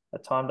test, a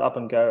timed up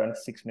and go, and a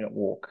 6-minute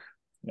walk.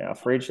 Now,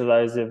 for each of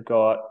those, they've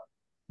got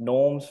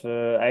norms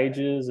for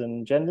ages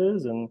and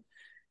genders, and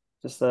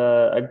just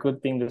a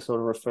good thing to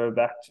sort of refer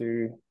back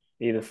to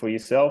either for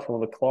yourself or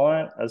the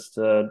client as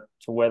to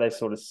where they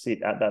sort of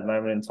sit at that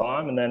moment in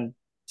time, and then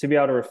to be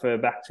able to refer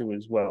back to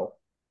as well.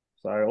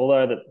 So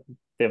although that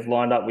they've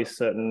lined up with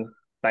certain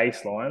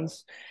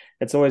baselines,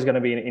 it's always going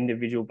to be an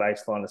individual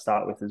baseline to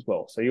start with as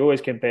well. So you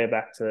always compare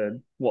back to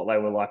what they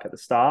were like at the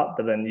start,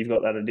 but then you've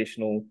got that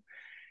additional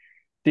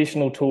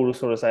tool to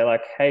sort of say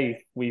like,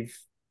 hey, we've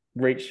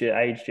reached your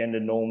age gender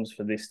norms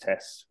for this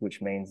test,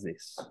 which means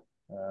this.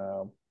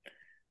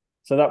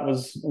 So that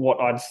was what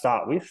I'd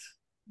start with.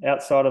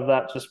 Outside of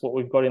that, just what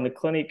we've got in the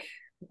clinic,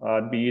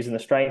 I'd be using the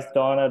strength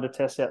dyno to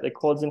test out their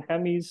quads and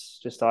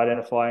hammies, just to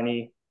identify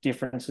any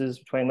differences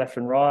between left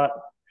and right.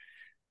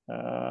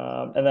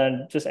 And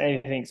then just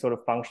anything sort of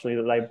functionally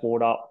that they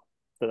brought up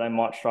that they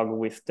might struggle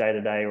with day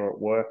to day or at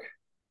work.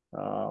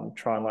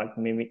 Try and like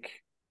mimic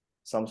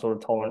some sort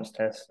of tolerance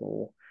test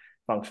or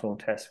functional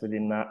test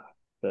within that.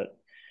 But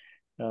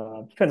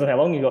depends on how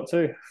long you got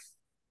too.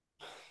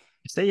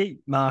 See,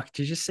 Mark,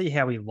 did you just see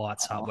how he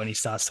lights up when he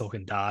starts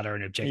talking data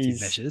and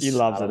objective measures? He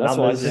loves it. That's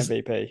why he's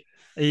MVP.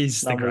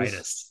 He's the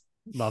greatest.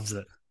 Loves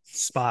it.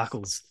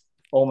 Sparkles.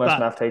 Almost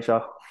math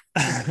teacher.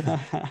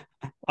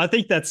 I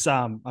think that's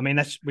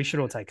we should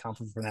all take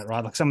comfort from that,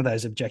 right? Like some of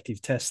those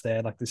objective tests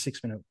there, like the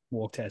 6-minute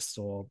walk tests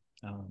or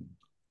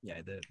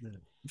the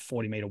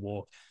 40-meter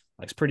walk,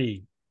 like it's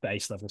pretty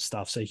base level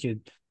stuff. So you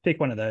could pick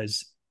one of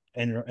those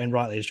and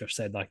rightly, as Josh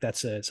said, like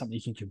that's something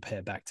you can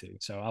compare back to.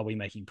 So are we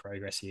making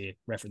progress here?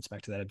 Reference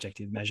back to that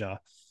objective measure.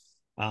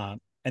 And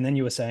then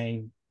you were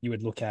saying you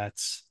would look at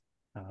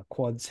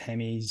quads,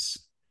 hemis.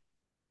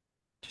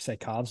 Did you say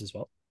calves as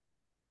well?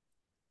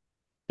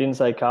 Didn't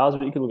say calves,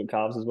 but you could look at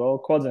calves as well.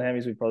 Quads and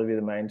hammies would probably be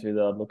the main two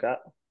that I'd look at.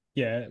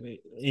 Yeah.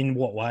 In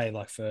what way?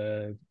 Like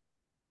for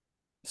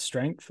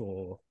strength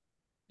or?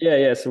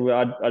 Yeah. So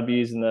I'd be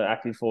using the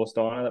active force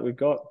dyno that we've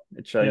got.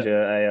 It shows you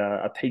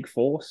a peak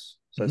force.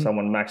 So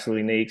someone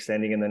maximally knee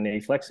extending and then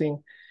knee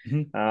flexing.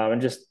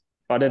 And just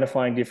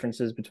identifying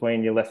differences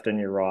between your left and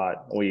your right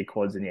or your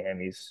quads and your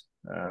hemis.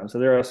 So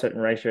there are certain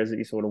ratios that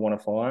you sort of want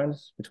to find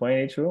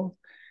between each of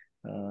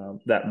them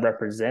that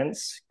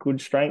represents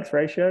good strength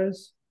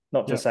ratios.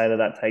 Not to say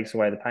that takes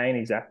away the pain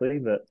exactly,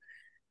 but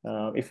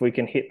if we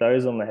can hit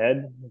those on the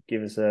head,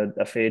 give us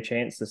a fair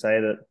chance to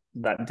say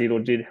that did or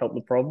did help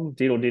the problem,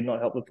 did or did not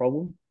help the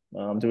problem.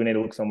 Do we need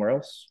to look somewhere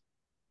else?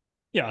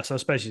 Yeah, so I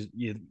suppose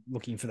you're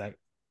looking for that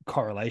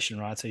correlation,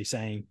 right? So you're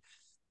saying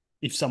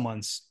if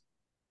someone's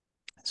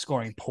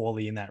scoring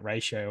poorly in that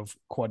ratio of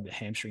quad to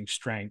hamstring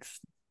strength,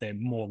 they're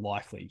more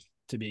likely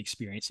to be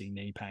experiencing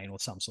knee pain or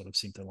some sort of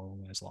symptom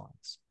along those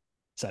lines.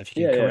 So if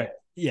you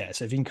can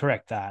so if you can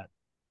correct that,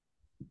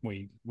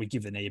 we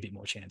give the knee a bit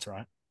more chance,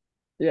 right?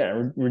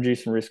 Yeah,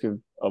 reducing risk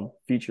of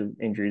future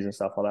injuries and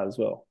stuff like that as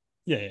well.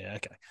 Yeah,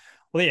 okay.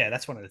 Well, yeah,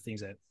 that's one of the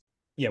things that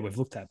we've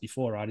looked at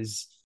before, right?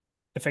 Is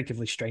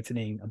effectively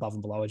strengthening above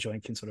and below a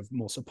joint can sort of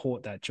more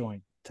support that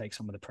joint, take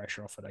some of the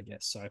pressure off it, I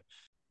guess. So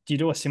do you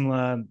do a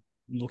similar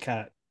look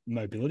at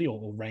mobility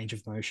or range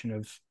of motion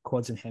of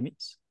quads and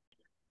hemis?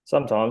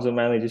 Sometimes it'll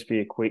mainly just be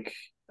a quick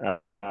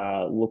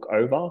look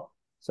over.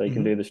 So you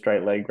can do the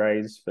straight leg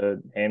raise for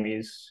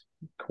hemis.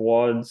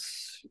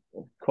 Quads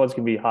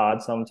can be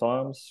hard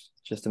sometimes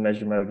just to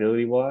measure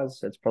mobility wise.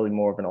 It's probably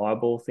more of an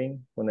eyeball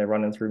thing when they're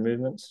running through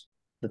movements.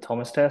 The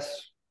Thomas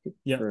test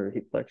for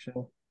hip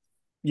flexion.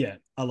 Yeah,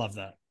 I love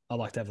that. I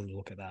like to have a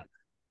look at that.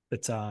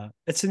 But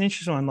it's an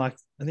interesting one. Like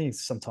I think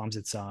sometimes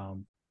it's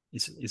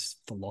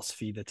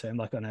philosophy, the term.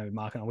 Like I know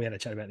Mark and I, we had a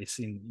chat about this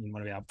in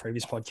one of our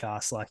previous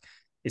podcasts. Like,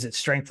 is it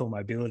strength or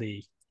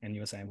mobility? And you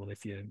were saying, well,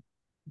 if you're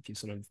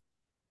sort of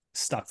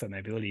stuck for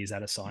mobility, is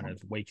that a sign of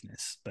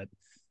weakness? But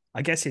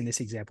I guess in this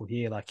example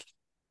here, like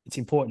it's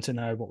important to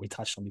know what we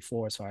touched on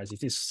before, as far as if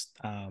this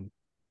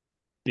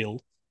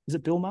Bill, is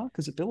it Bill, Mark?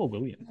 Is it Bill or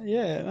William?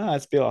 Yeah, no,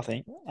 it's Bill, I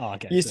think. Oh,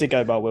 okay. He used to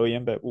go by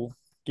William, but we'll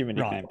give him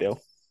a nickname Bill.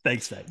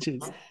 Thanks, mate.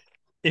 Cheers.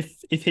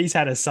 If he's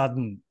had a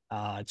sudden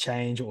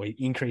change or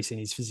increase in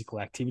his physical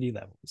activity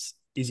levels,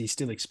 is he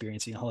still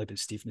experiencing a whole heap of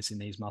stiffness in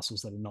these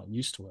muscles that are not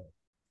used to it?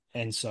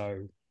 And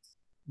so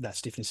that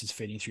stiffness is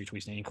feeding through to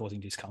his knee and causing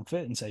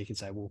discomfort. And so you could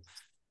say, well,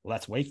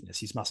 that's weakness.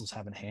 His muscles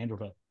haven't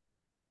handled it,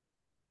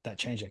 that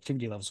change in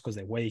activity levels because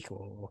they're weak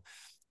or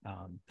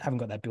haven't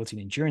got that built-in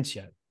endurance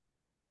yet.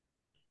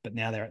 But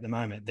now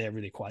they're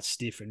really quite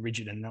stiff and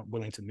rigid and not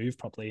willing to move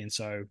properly. And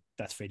so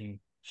that's feeding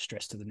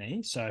stress to the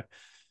knee. So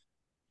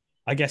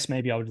I guess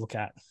maybe I would look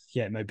at,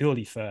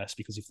 mobility first,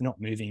 because if they're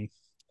not moving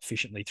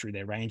efficiently through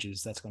their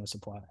ranges, that's going to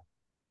supply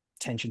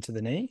tension to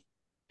the knee.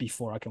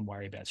 before I can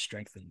worry about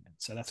strengthening it.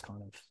 So that's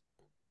kind of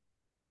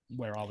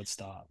where I would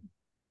start.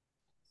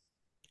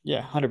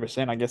 Yeah,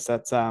 100%. I guess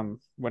that's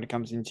when it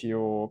comes into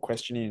your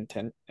questioning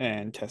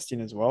and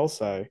testing as well.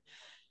 So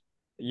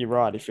you're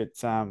right. If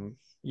it's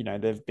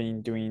they've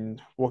been doing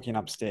walking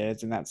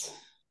upstairs and that's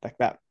like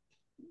that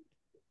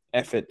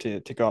effort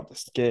to go up the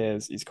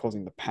stairs is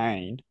causing the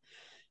pain.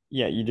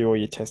 Yeah, you do all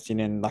your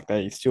testing and like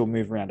they still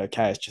move around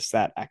okay. It's just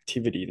that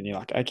activity. Then you're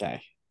like,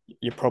 okay,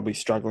 you're probably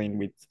struggling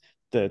with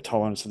the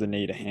tolerance of the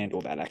knee to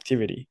handle that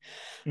activity.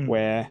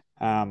 Where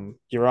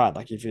you're right.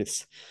 Like if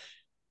it's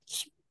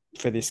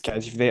for this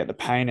case, if they get the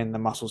pain and the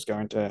muscles go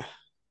into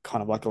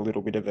kind of like a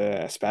little bit of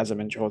a spasm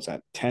and cause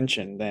that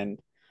tension, then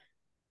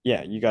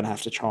yeah, you're gonna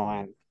have to try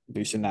and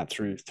loosen that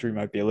through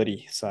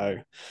mobility. So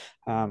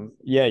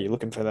yeah, you're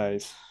looking for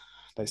those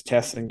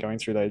tests and going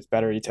through those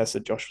battery tests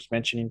that Josh was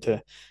mentioning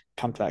to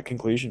come to that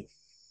conclusion.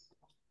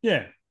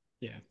 Yeah.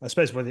 I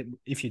suppose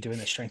if you're doing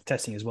the strength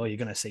testing as well, you're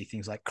going to see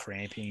things like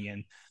cramping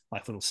and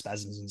like little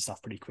spasms and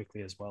stuff pretty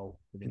quickly as well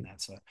within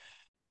that. So,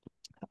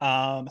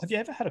 have you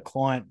ever had a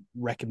client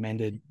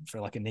recommended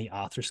for like a knee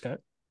arthroscope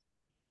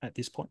at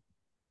this point?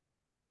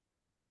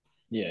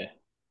 Yeah,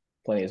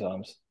 plenty of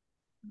times.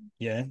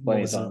 Yeah,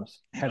 Plenty of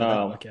times. How did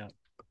that work out?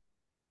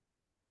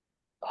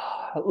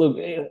 Look,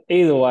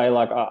 either way,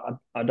 like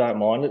I don't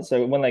mind it.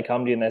 So when they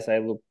come to you and they say,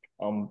 "Look,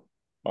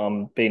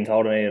 I'm being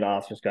told I need an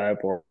arthroscope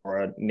or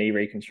a knee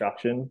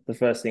reconstruction," the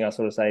first thing I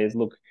sort of say is,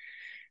 "Look,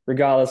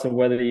 regardless of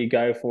whether you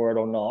go for it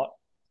or not,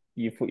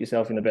 you've put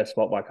yourself in the best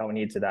spot by coming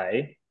here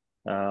today.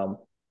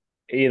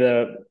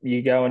 Either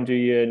you go and do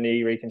your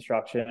knee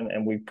reconstruction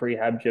and we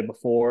prehabbed you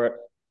before it,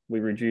 we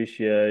reduce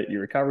your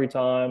recovery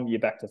time, you're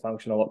back to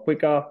function a lot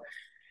quicker.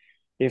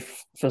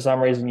 If for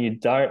some reason you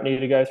don't need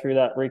to go through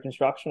that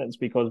reconstruction, it's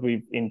because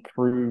we've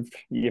improved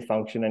your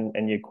function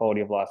and your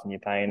quality of life and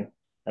your pain,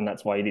 and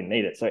that's why you didn't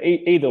need it. So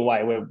either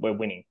way, we're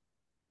winning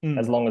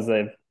as long as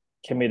they've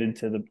committed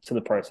to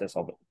the process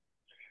of it."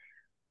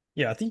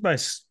 Yeah, I think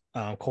most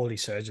quality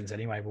surgeons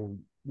anyway will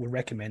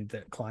recommend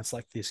that clients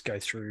like this go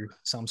through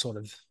some sort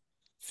of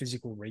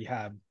physical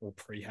rehab or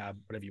prehab,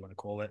 whatever you want to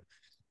call it,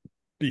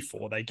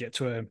 before they get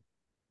to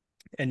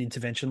an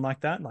intervention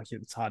like that. Like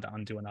it's hard to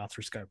undo an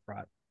arthroscope,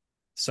 right?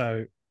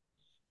 So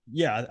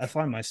yeah, I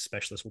find most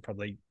specialists will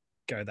probably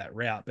go that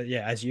route. But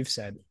yeah, as you've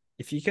said,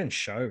 if you can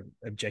show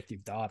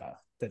objective data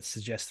that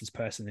suggests this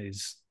person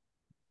is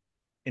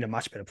in a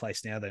much better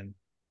place now than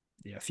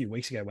a few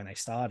weeks ago when they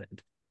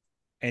started,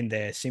 and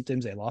their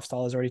symptoms, their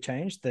lifestyle has already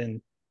changed,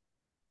 then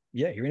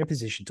yeah, you're in a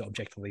position to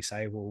objectively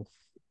say, well,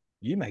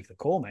 you make the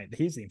call, mate.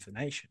 Here's the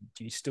information.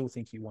 Do you still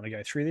think you want to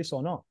go through this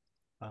or not?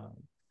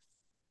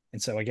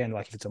 And so again,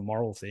 like if it's a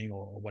moral thing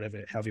or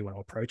whatever, however you want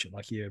to approach it,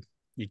 like you're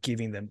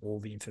giving them all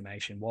the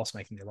information whilst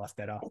making their life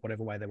better,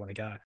 whatever way they want to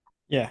go.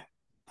 Yeah,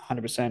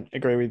 100%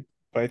 agree with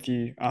both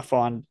you.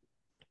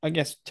 I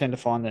guess tend to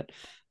find that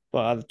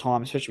by the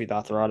time, especially with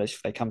arthritis,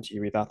 if they come to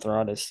you with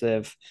arthritis,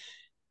 they've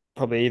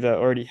probably either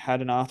already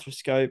had an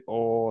arthroscope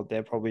or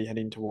they're probably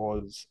heading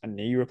towards a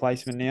knee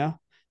replacement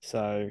now.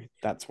 So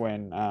that's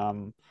when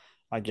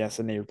I guess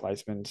a knee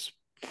replacement's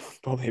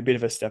probably a bit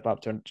of a step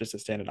up to just a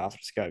standard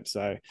arthroscope.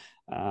 So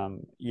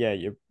yeah,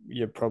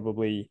 you're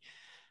probably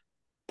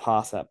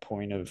past that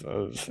point of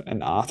an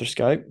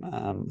arthroscope.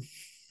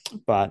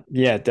 But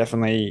yeah,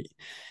 definitely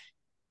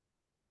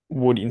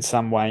would in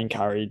some way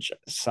encourage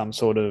some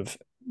sort of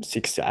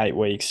 6 to 8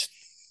 weeks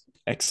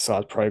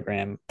exercise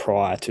program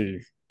prior to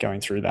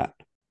going through that.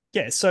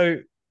 Yeah, so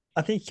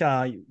I think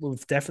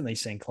we've definitely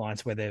seen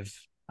clients where they've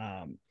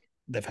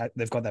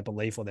got that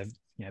belief, or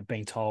they've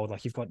been told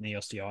like you've got knee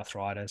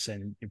osteoarthritis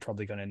and you're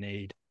probably going to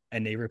need a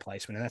knee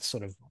replacement, and that's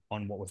sort of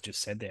on what we've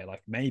just said there.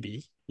 Like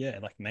maybe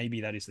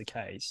that is the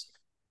case,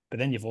 but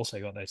then you've also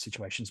got those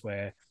situations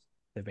where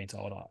they've been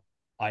told,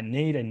 I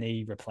need a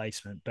knee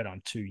replacement, but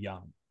I'm too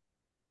young.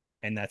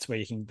 And that's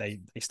where they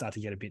start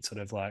to get a bit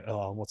sort of like,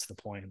 oh, what's the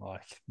point?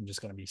 Like, I'm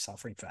just going to be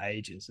suffering for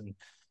ages. And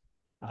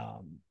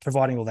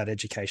providing all that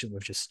education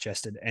we've just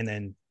suggested. And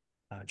then,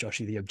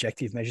 Joshy, the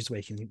objective measures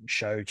where you can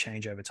show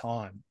change over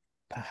time.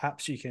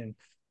 Perhaps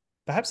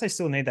they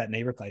still need that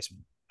knee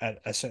replacement at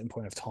a certain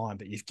point of time,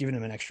 but you've given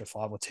them an extra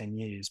 5 or 10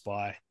 years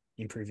by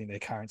improving their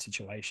current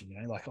situation.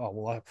 Like, oh,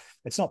 well,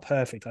 it's not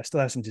perfect. I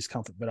still have some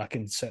discomfort, but I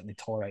can certainly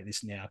tolerate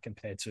this now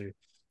compared to,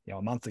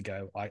 a month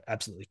ago, I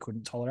absolutely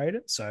couldn't tolerate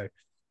it. So,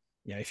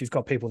 if you've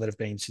got people that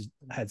have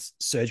had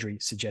surgery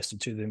suggested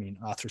to them in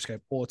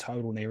arthroscope or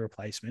total knee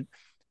replacement,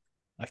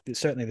 like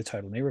certainly the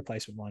total knee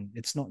replacement one,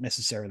 it's not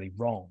necessarily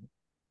wrong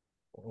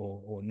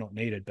or not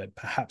needed, but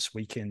perhaps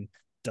we can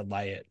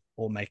delay it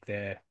or make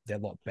their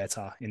lot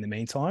better in the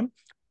meantime.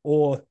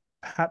 Or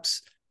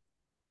perhaps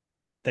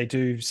they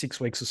do 6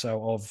 weeks or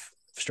so of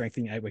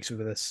strengthening, 8 weeks of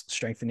this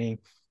strengthening,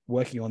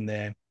 working on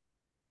their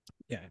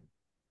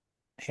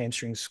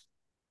hamstrings,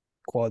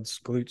 quads,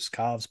 glutes,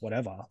 calves,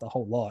 whatever, the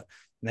whole lot,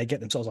 and they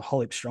get themselves a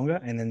whole heap stronger,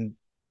 and then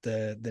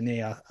the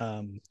knee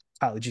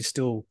cartilage is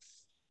still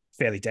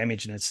fairly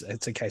damaged, and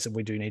it's a case of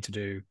we do need to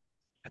do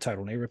a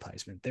total knee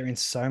replacement. They're in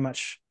so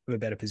much of a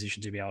better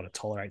position to be able to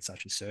tolerate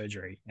such a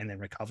surgery and then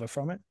recover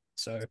from it.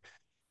 So I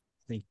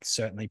think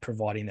certainly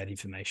providing that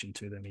information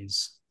to them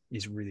is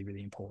really,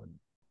 really important.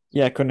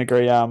 Yeah, couldn't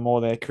agree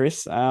more there,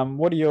 Chris.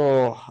 What are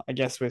your, I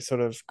guess we've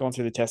sort of gone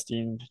through the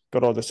testing,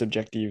 got all the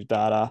subjective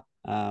data,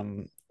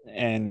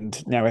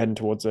 and now we're heading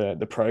towards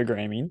the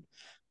programming.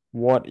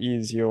 What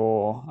is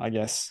your, I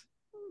guess,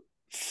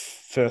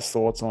 first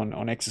thoughts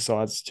on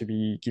exercise to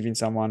be giving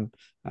someone,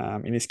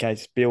 in this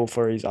case, Bill,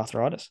 for his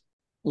arthritis?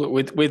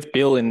 Look, with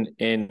Bill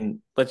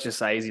in let's just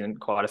say he's in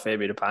quite a fair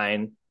bit of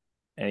pain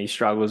and he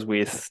struggles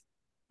with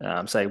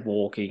say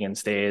walking and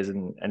stairs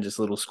and just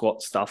little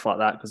squat stuff like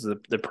that because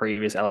the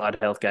previous Allied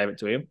Health gave it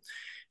to him.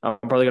 I'm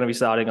probably going to be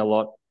starting a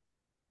lot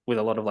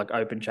of like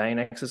open chain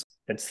exercise.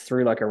 It's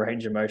through like a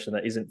range of motion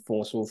that isn't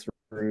forceful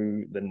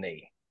through the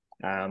knee.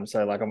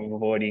 So like I'm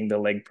avoiding the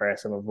leg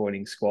press, I'm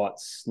avoiding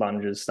squats,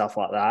 lunges, stuff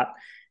like that.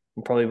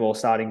 I'm probably more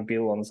starting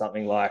Bill on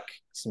something like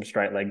some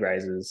straight leg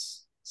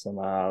raises, some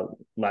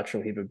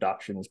lateral hip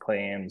abductions,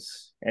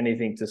 clams,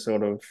 anything to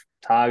sort of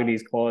target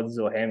his quads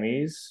or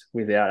hemis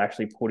without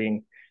actually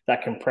putting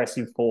that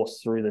compressive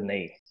force through the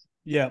knee.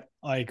 Yeah,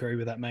 I agree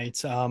with that,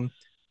 mate.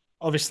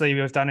 Obviously,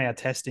 we've done our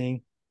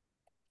testing.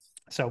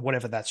 So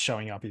whatever that's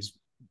showing up is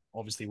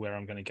obviously where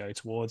I'm going to go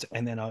towards.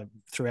 And then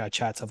through our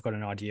chats, I've got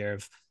an idea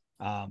of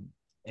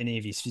any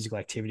of his physical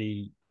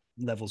activity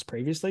levels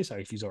previously. So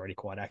if he's already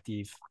quite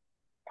active,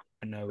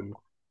 I know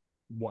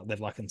what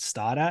level I can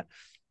start at.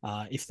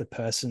 If the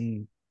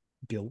person,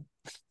 Bill,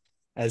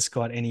 has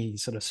got any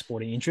sort of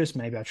sporting interest,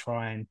 maybe I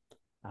try and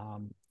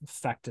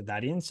factor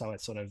that in so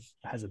it sort of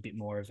has a bit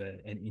more of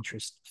an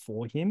interest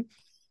for him.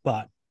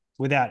 But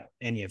without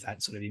any of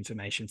that sort of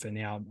information for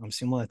now, I'm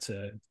similar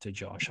to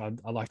Josh.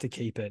 I like to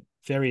keep it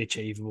very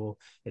achievable.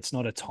 It's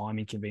not a time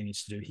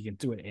inconvenience to do. He can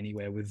do it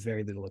anywhere with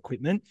very little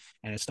equipment,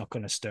 and it's not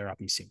going to stir up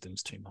his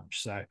symptoms too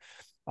much. So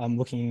I'm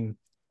looking,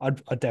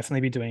 I'd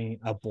definitely be doing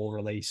a ball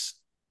release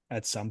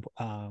at some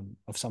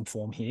of some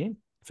form here,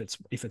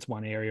 if it's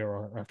one area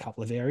or a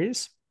couple of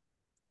areas,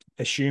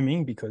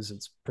 assuming, because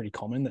it's pretty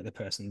common that the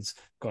person's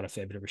got a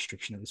fair bit of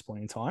restriction at this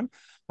point in time.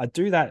 I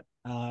do that.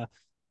 I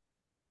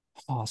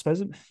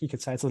suppose you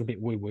could say it's a little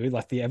bit woo-woo.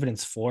 Like the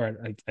evidence for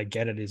it, I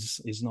get it,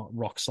 is not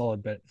rock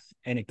solid, but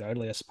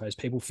anecdotally, I suppose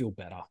people feel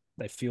better.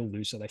 They feel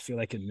looser. They feel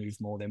they can move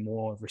more. They're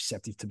more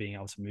receptive to being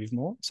able to move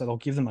more. So they'll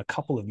give them a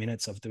couple of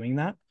minutes of doing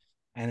that.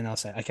 And then I'll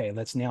say, okay,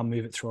 let's now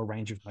move it through a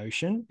range of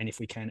motion. And if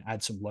we can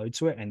add some load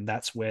to it, and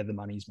that's where the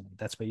money's made.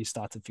 That's where you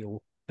start to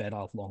feel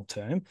better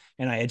long-term.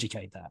 And I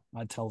educate that.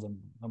 I tell them,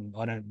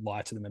 I don't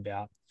lie to them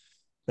about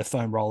the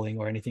foam rolling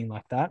or anything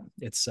like that.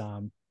 It's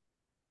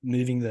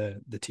moving the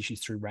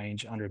tissues through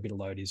range under a bit of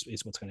load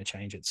is what's going to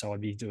change it. So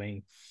I'd be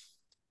doing,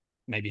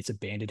 maybe it's a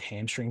banded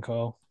hamstring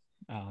curl,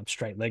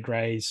 straight leg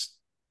raise,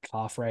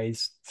 calf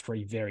raise,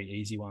 3 very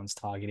easy ones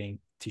targeting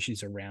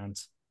tissues around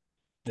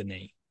the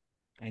knee.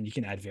 And you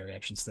can add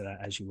variations to that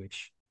as you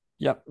wish.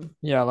 Yep.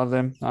 Yeah, I love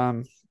them.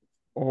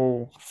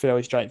 All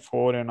fairly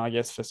straightforward. And I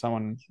guess for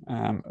someone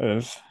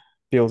of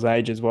Bill's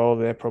age as well,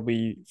 they're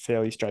probably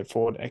fairly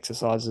straightforward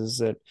exercises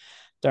that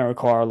don't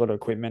require a lot of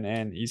equipment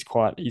and is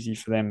quite easy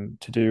for them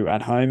to do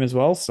at home as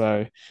well.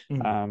 So,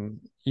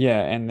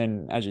 yeah. And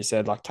then, as you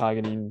said, like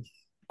targeting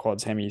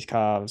quads, hemis,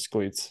 calves,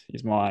 glutes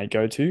is my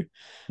go-to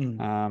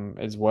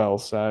as well.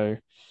 So,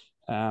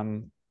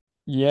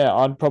 yeah,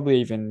 I'd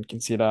probably even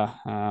consider,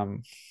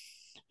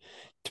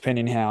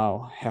 depending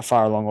how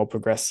far along or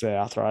progressed the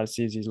arthritis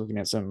is looking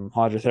at some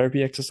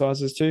hydrotherapy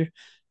exercises too.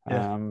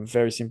 Yeah.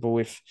 Very simple.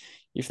 If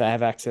they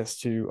have access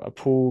to a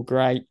pool,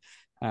 great.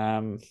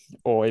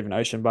 Or even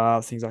ocean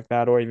baths, things like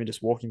that, or even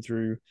just walking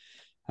through.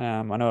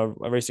 I know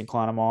a recent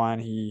client of mine,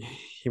 he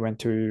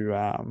went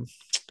up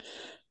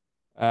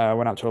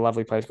to a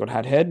lovely place called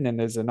Hat Head, and then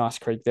there's a nice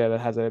creek there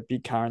that has a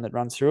big current that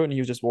runs through it, and he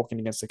was just walking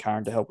against the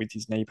current to help with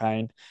his knee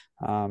pain,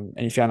 and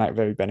he found that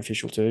very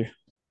beneficial too.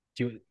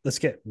 Let's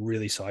get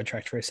really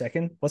sidetracked for a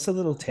second. What's the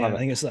little town? I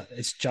think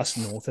it's just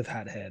north of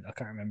Hat Head. I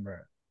can't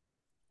remember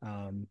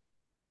it.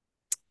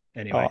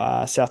 Anyway,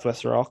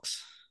 Southwest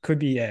Rocks. Could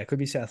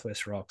be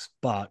Southwest Rocks.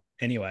 But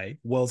anyway,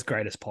 world's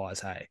greatest pies,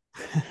 hey.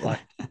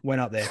 Like,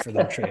 went up there for a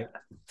little trip.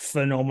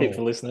 Phenomenal. Tip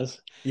for listeners.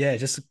 Yeah,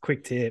 just a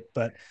quick tip.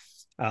 But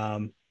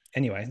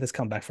anyway, let's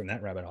come back from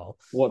that rabbit hole.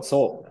 What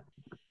sort?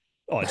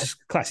 Oh,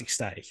 just classic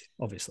steak,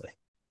 obviously.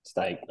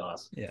 Steak,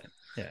 nice. Yeah.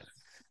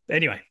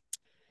 Anyway,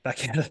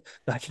 back out of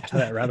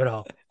that rabbit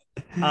hole.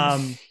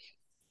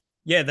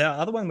 Yeah, the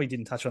other one we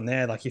didn't touch on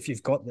there, like if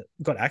you've got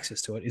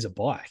access to it, is a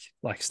bike,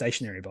 like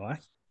stationary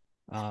bike.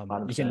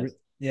 You can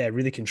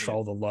really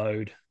control the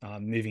load,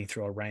 moving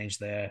through a range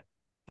there,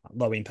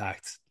 low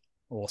impact,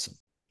 awesome.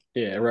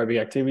 Yeah, aerobic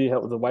activity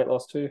help with the weight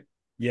loss too.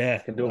 Yeah,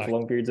 can do it for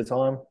long periods of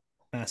time.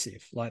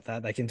 Massive, like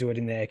that. They can do it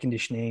in their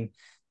conditioning,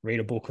 read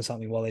a book or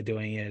something while they're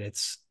doing it.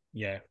 It's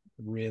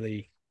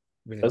really.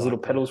 Those little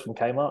pedals from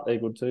Kmart, they're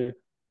good too.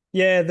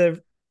 Yeah, well,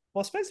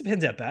 I suppose it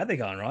depends how bad they're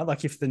going, right?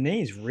 Like if the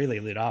knee's really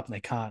lit up and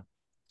they can't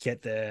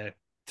get there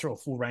through a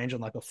full range on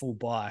like a full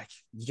bike,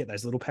 you get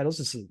those little pedals.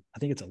 I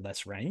think it's a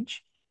less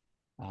range.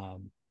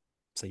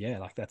 So yeah,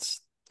 like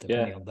that's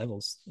depending on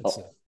levels. I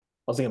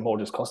was thinking more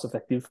just cost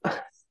effective.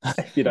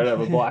 If you don't have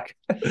a bike.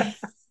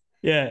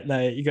 Yeah,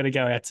 no, you got to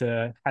go out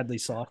to Hadley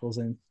Cycles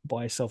and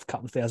buy yourself a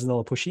couple of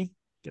 $1,000 pushy.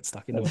 Get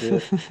stuck into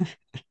it.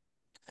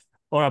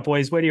 All right,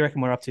 boys, where do you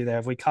reckon we're up to there?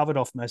 Have we covered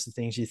off most of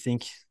the things you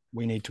think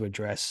we need to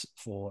address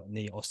for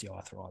knee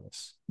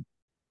osteoarthritis?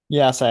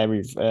 Yeah, I say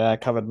we've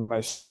covered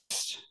most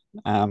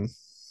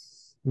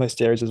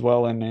areas as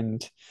well,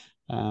 and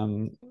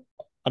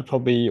I'd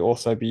probably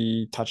also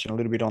be touching a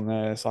little bit on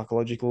the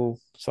psychological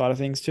side of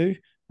things too.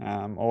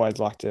 Always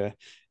like to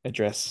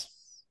address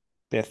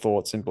their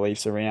thoughts and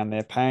beliefs around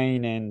their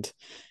pain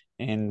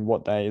and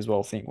what they as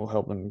well think will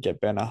help them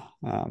get better.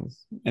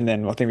 And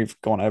then I think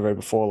we've gone over it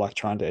before, like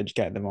trying to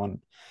educate them on,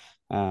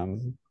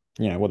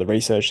 what the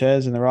research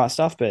says and the right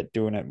stuff, but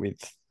doing it with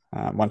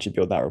once you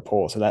build that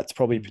rapport. So that's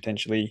probably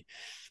potentially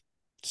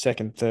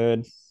second,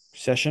 third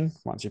session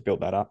once you've built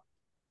that up.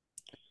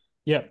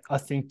 Yeah, I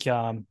think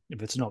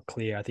if it's not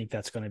clear, I think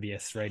that's going to be a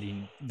thread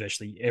in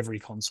virtually every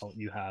consult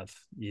you have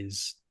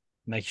is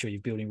make sure you're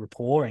building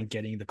rapport and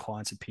getting the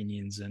client's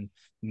opinions and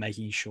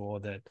making sure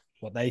that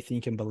what they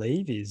think and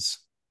believe is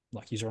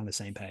like you're on the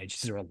same page.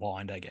 You're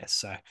aligned, I guess.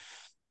 So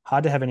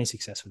hard to have any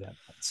success without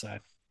that. So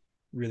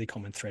really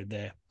common thread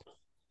there.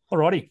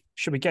 Alrighty,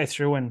 should we go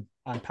through and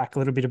unpack a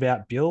little bit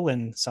about Bill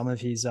and some of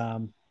his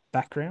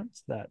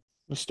backgrounds that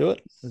Let's do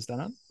it. was done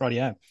up?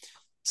 Rightio.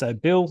 So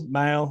Bill,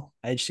 male,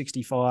 age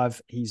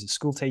 65. He's a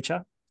school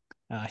teacher.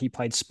 He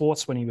played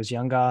sports when he was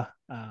younger,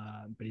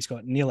 but he's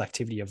got nil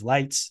activity of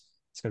late.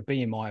 He's got a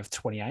BMI of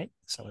 28,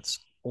 so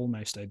it's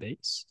almost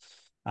obese.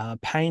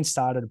 Pain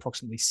started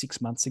approximately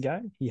 6 months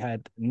ago. He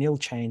had nil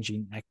change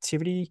in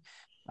activity,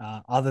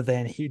 other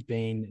than he'd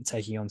been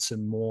taking on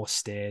some more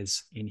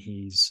stairs in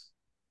his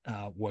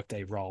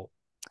workday role.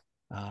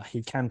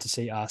 He'd come to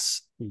see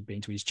us. He'd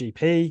been to his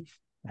GP,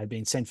 had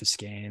been sent for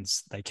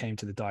scans. They came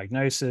to the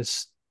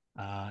diagnosis.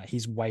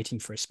 He's waiting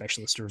for a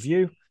specialist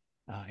review,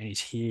 and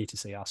he's here to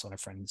see us on a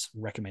friend's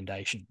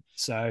recommendation.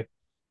 So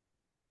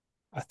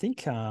I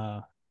think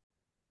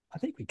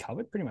we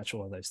covered pretty much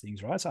all of those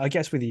things, right? So I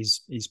guess with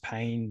his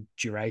pain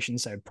duration,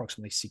 so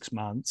approximately 6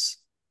 months,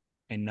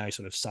 and no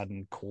sort of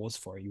sudden cause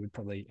for it, you would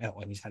probably, and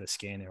he's had a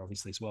scan there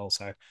obviously as well.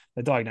 So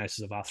the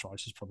diagnosis of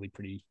arthritis is probably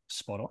pretty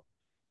spot on.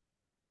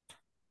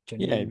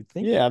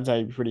 Yeah, I'd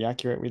say pretty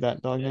accurate with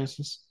that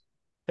diagnosis.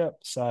 Yep.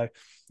 So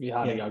you're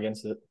hard to go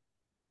against it.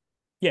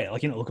 Yeah,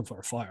 like you're not looking for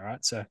a fight,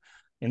 right? So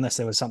unless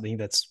there was something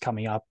that's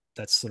coming up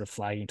that's sort of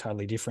flagging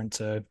totally different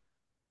to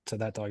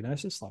that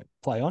diagnosis, like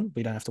play on.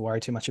 We don't have to worry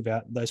too much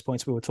about those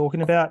points we were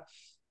talking about.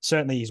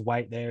 Certainly his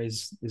weight there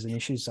is an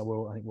issue.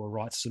 So I think we're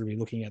right to sort of be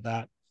looking at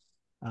that.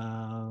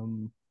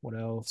 What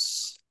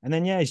else? And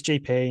then, his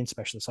GP and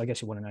specialists, I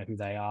guess you want to know who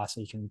they are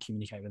so you can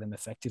communicate with them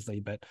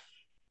effectively. But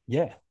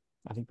yeah,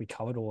 I think we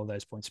covered all of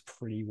those points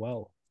pretty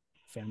well.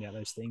 Found out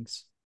those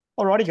things.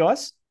 Alrighty,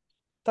 guys.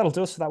 That'll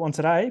do us for that one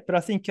today. But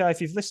I think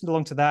if you've listened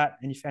along to that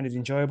and you found it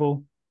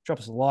enjoyable, drop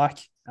us a like.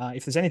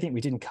 If there's anything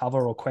we didn't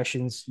cover or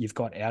questions you've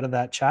got out of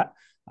that chat,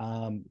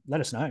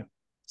 let us know.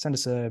 Send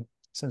us a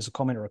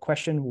comment or a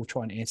question. We'll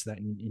try and answer that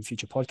in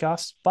future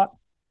podcasts. But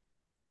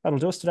that'll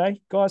do us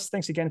today. Guys,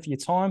 thanks again for your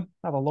time.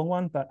 Another long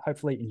one, but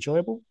hopefully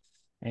enjoyable.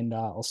 And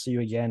I'll see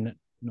you again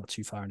not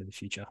too far into the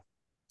future.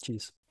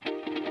 Cheers.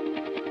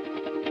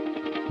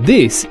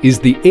 This is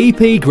the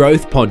EP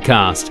Growth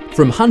Podcast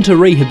from Hunter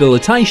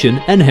Rehabilitation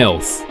and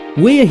Health.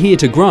 We're here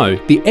to grow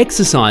the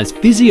exercise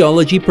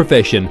physiology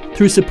profession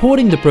through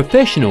supporting the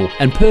professional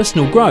and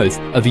personal growth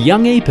of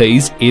young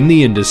EPs in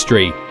the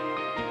industry.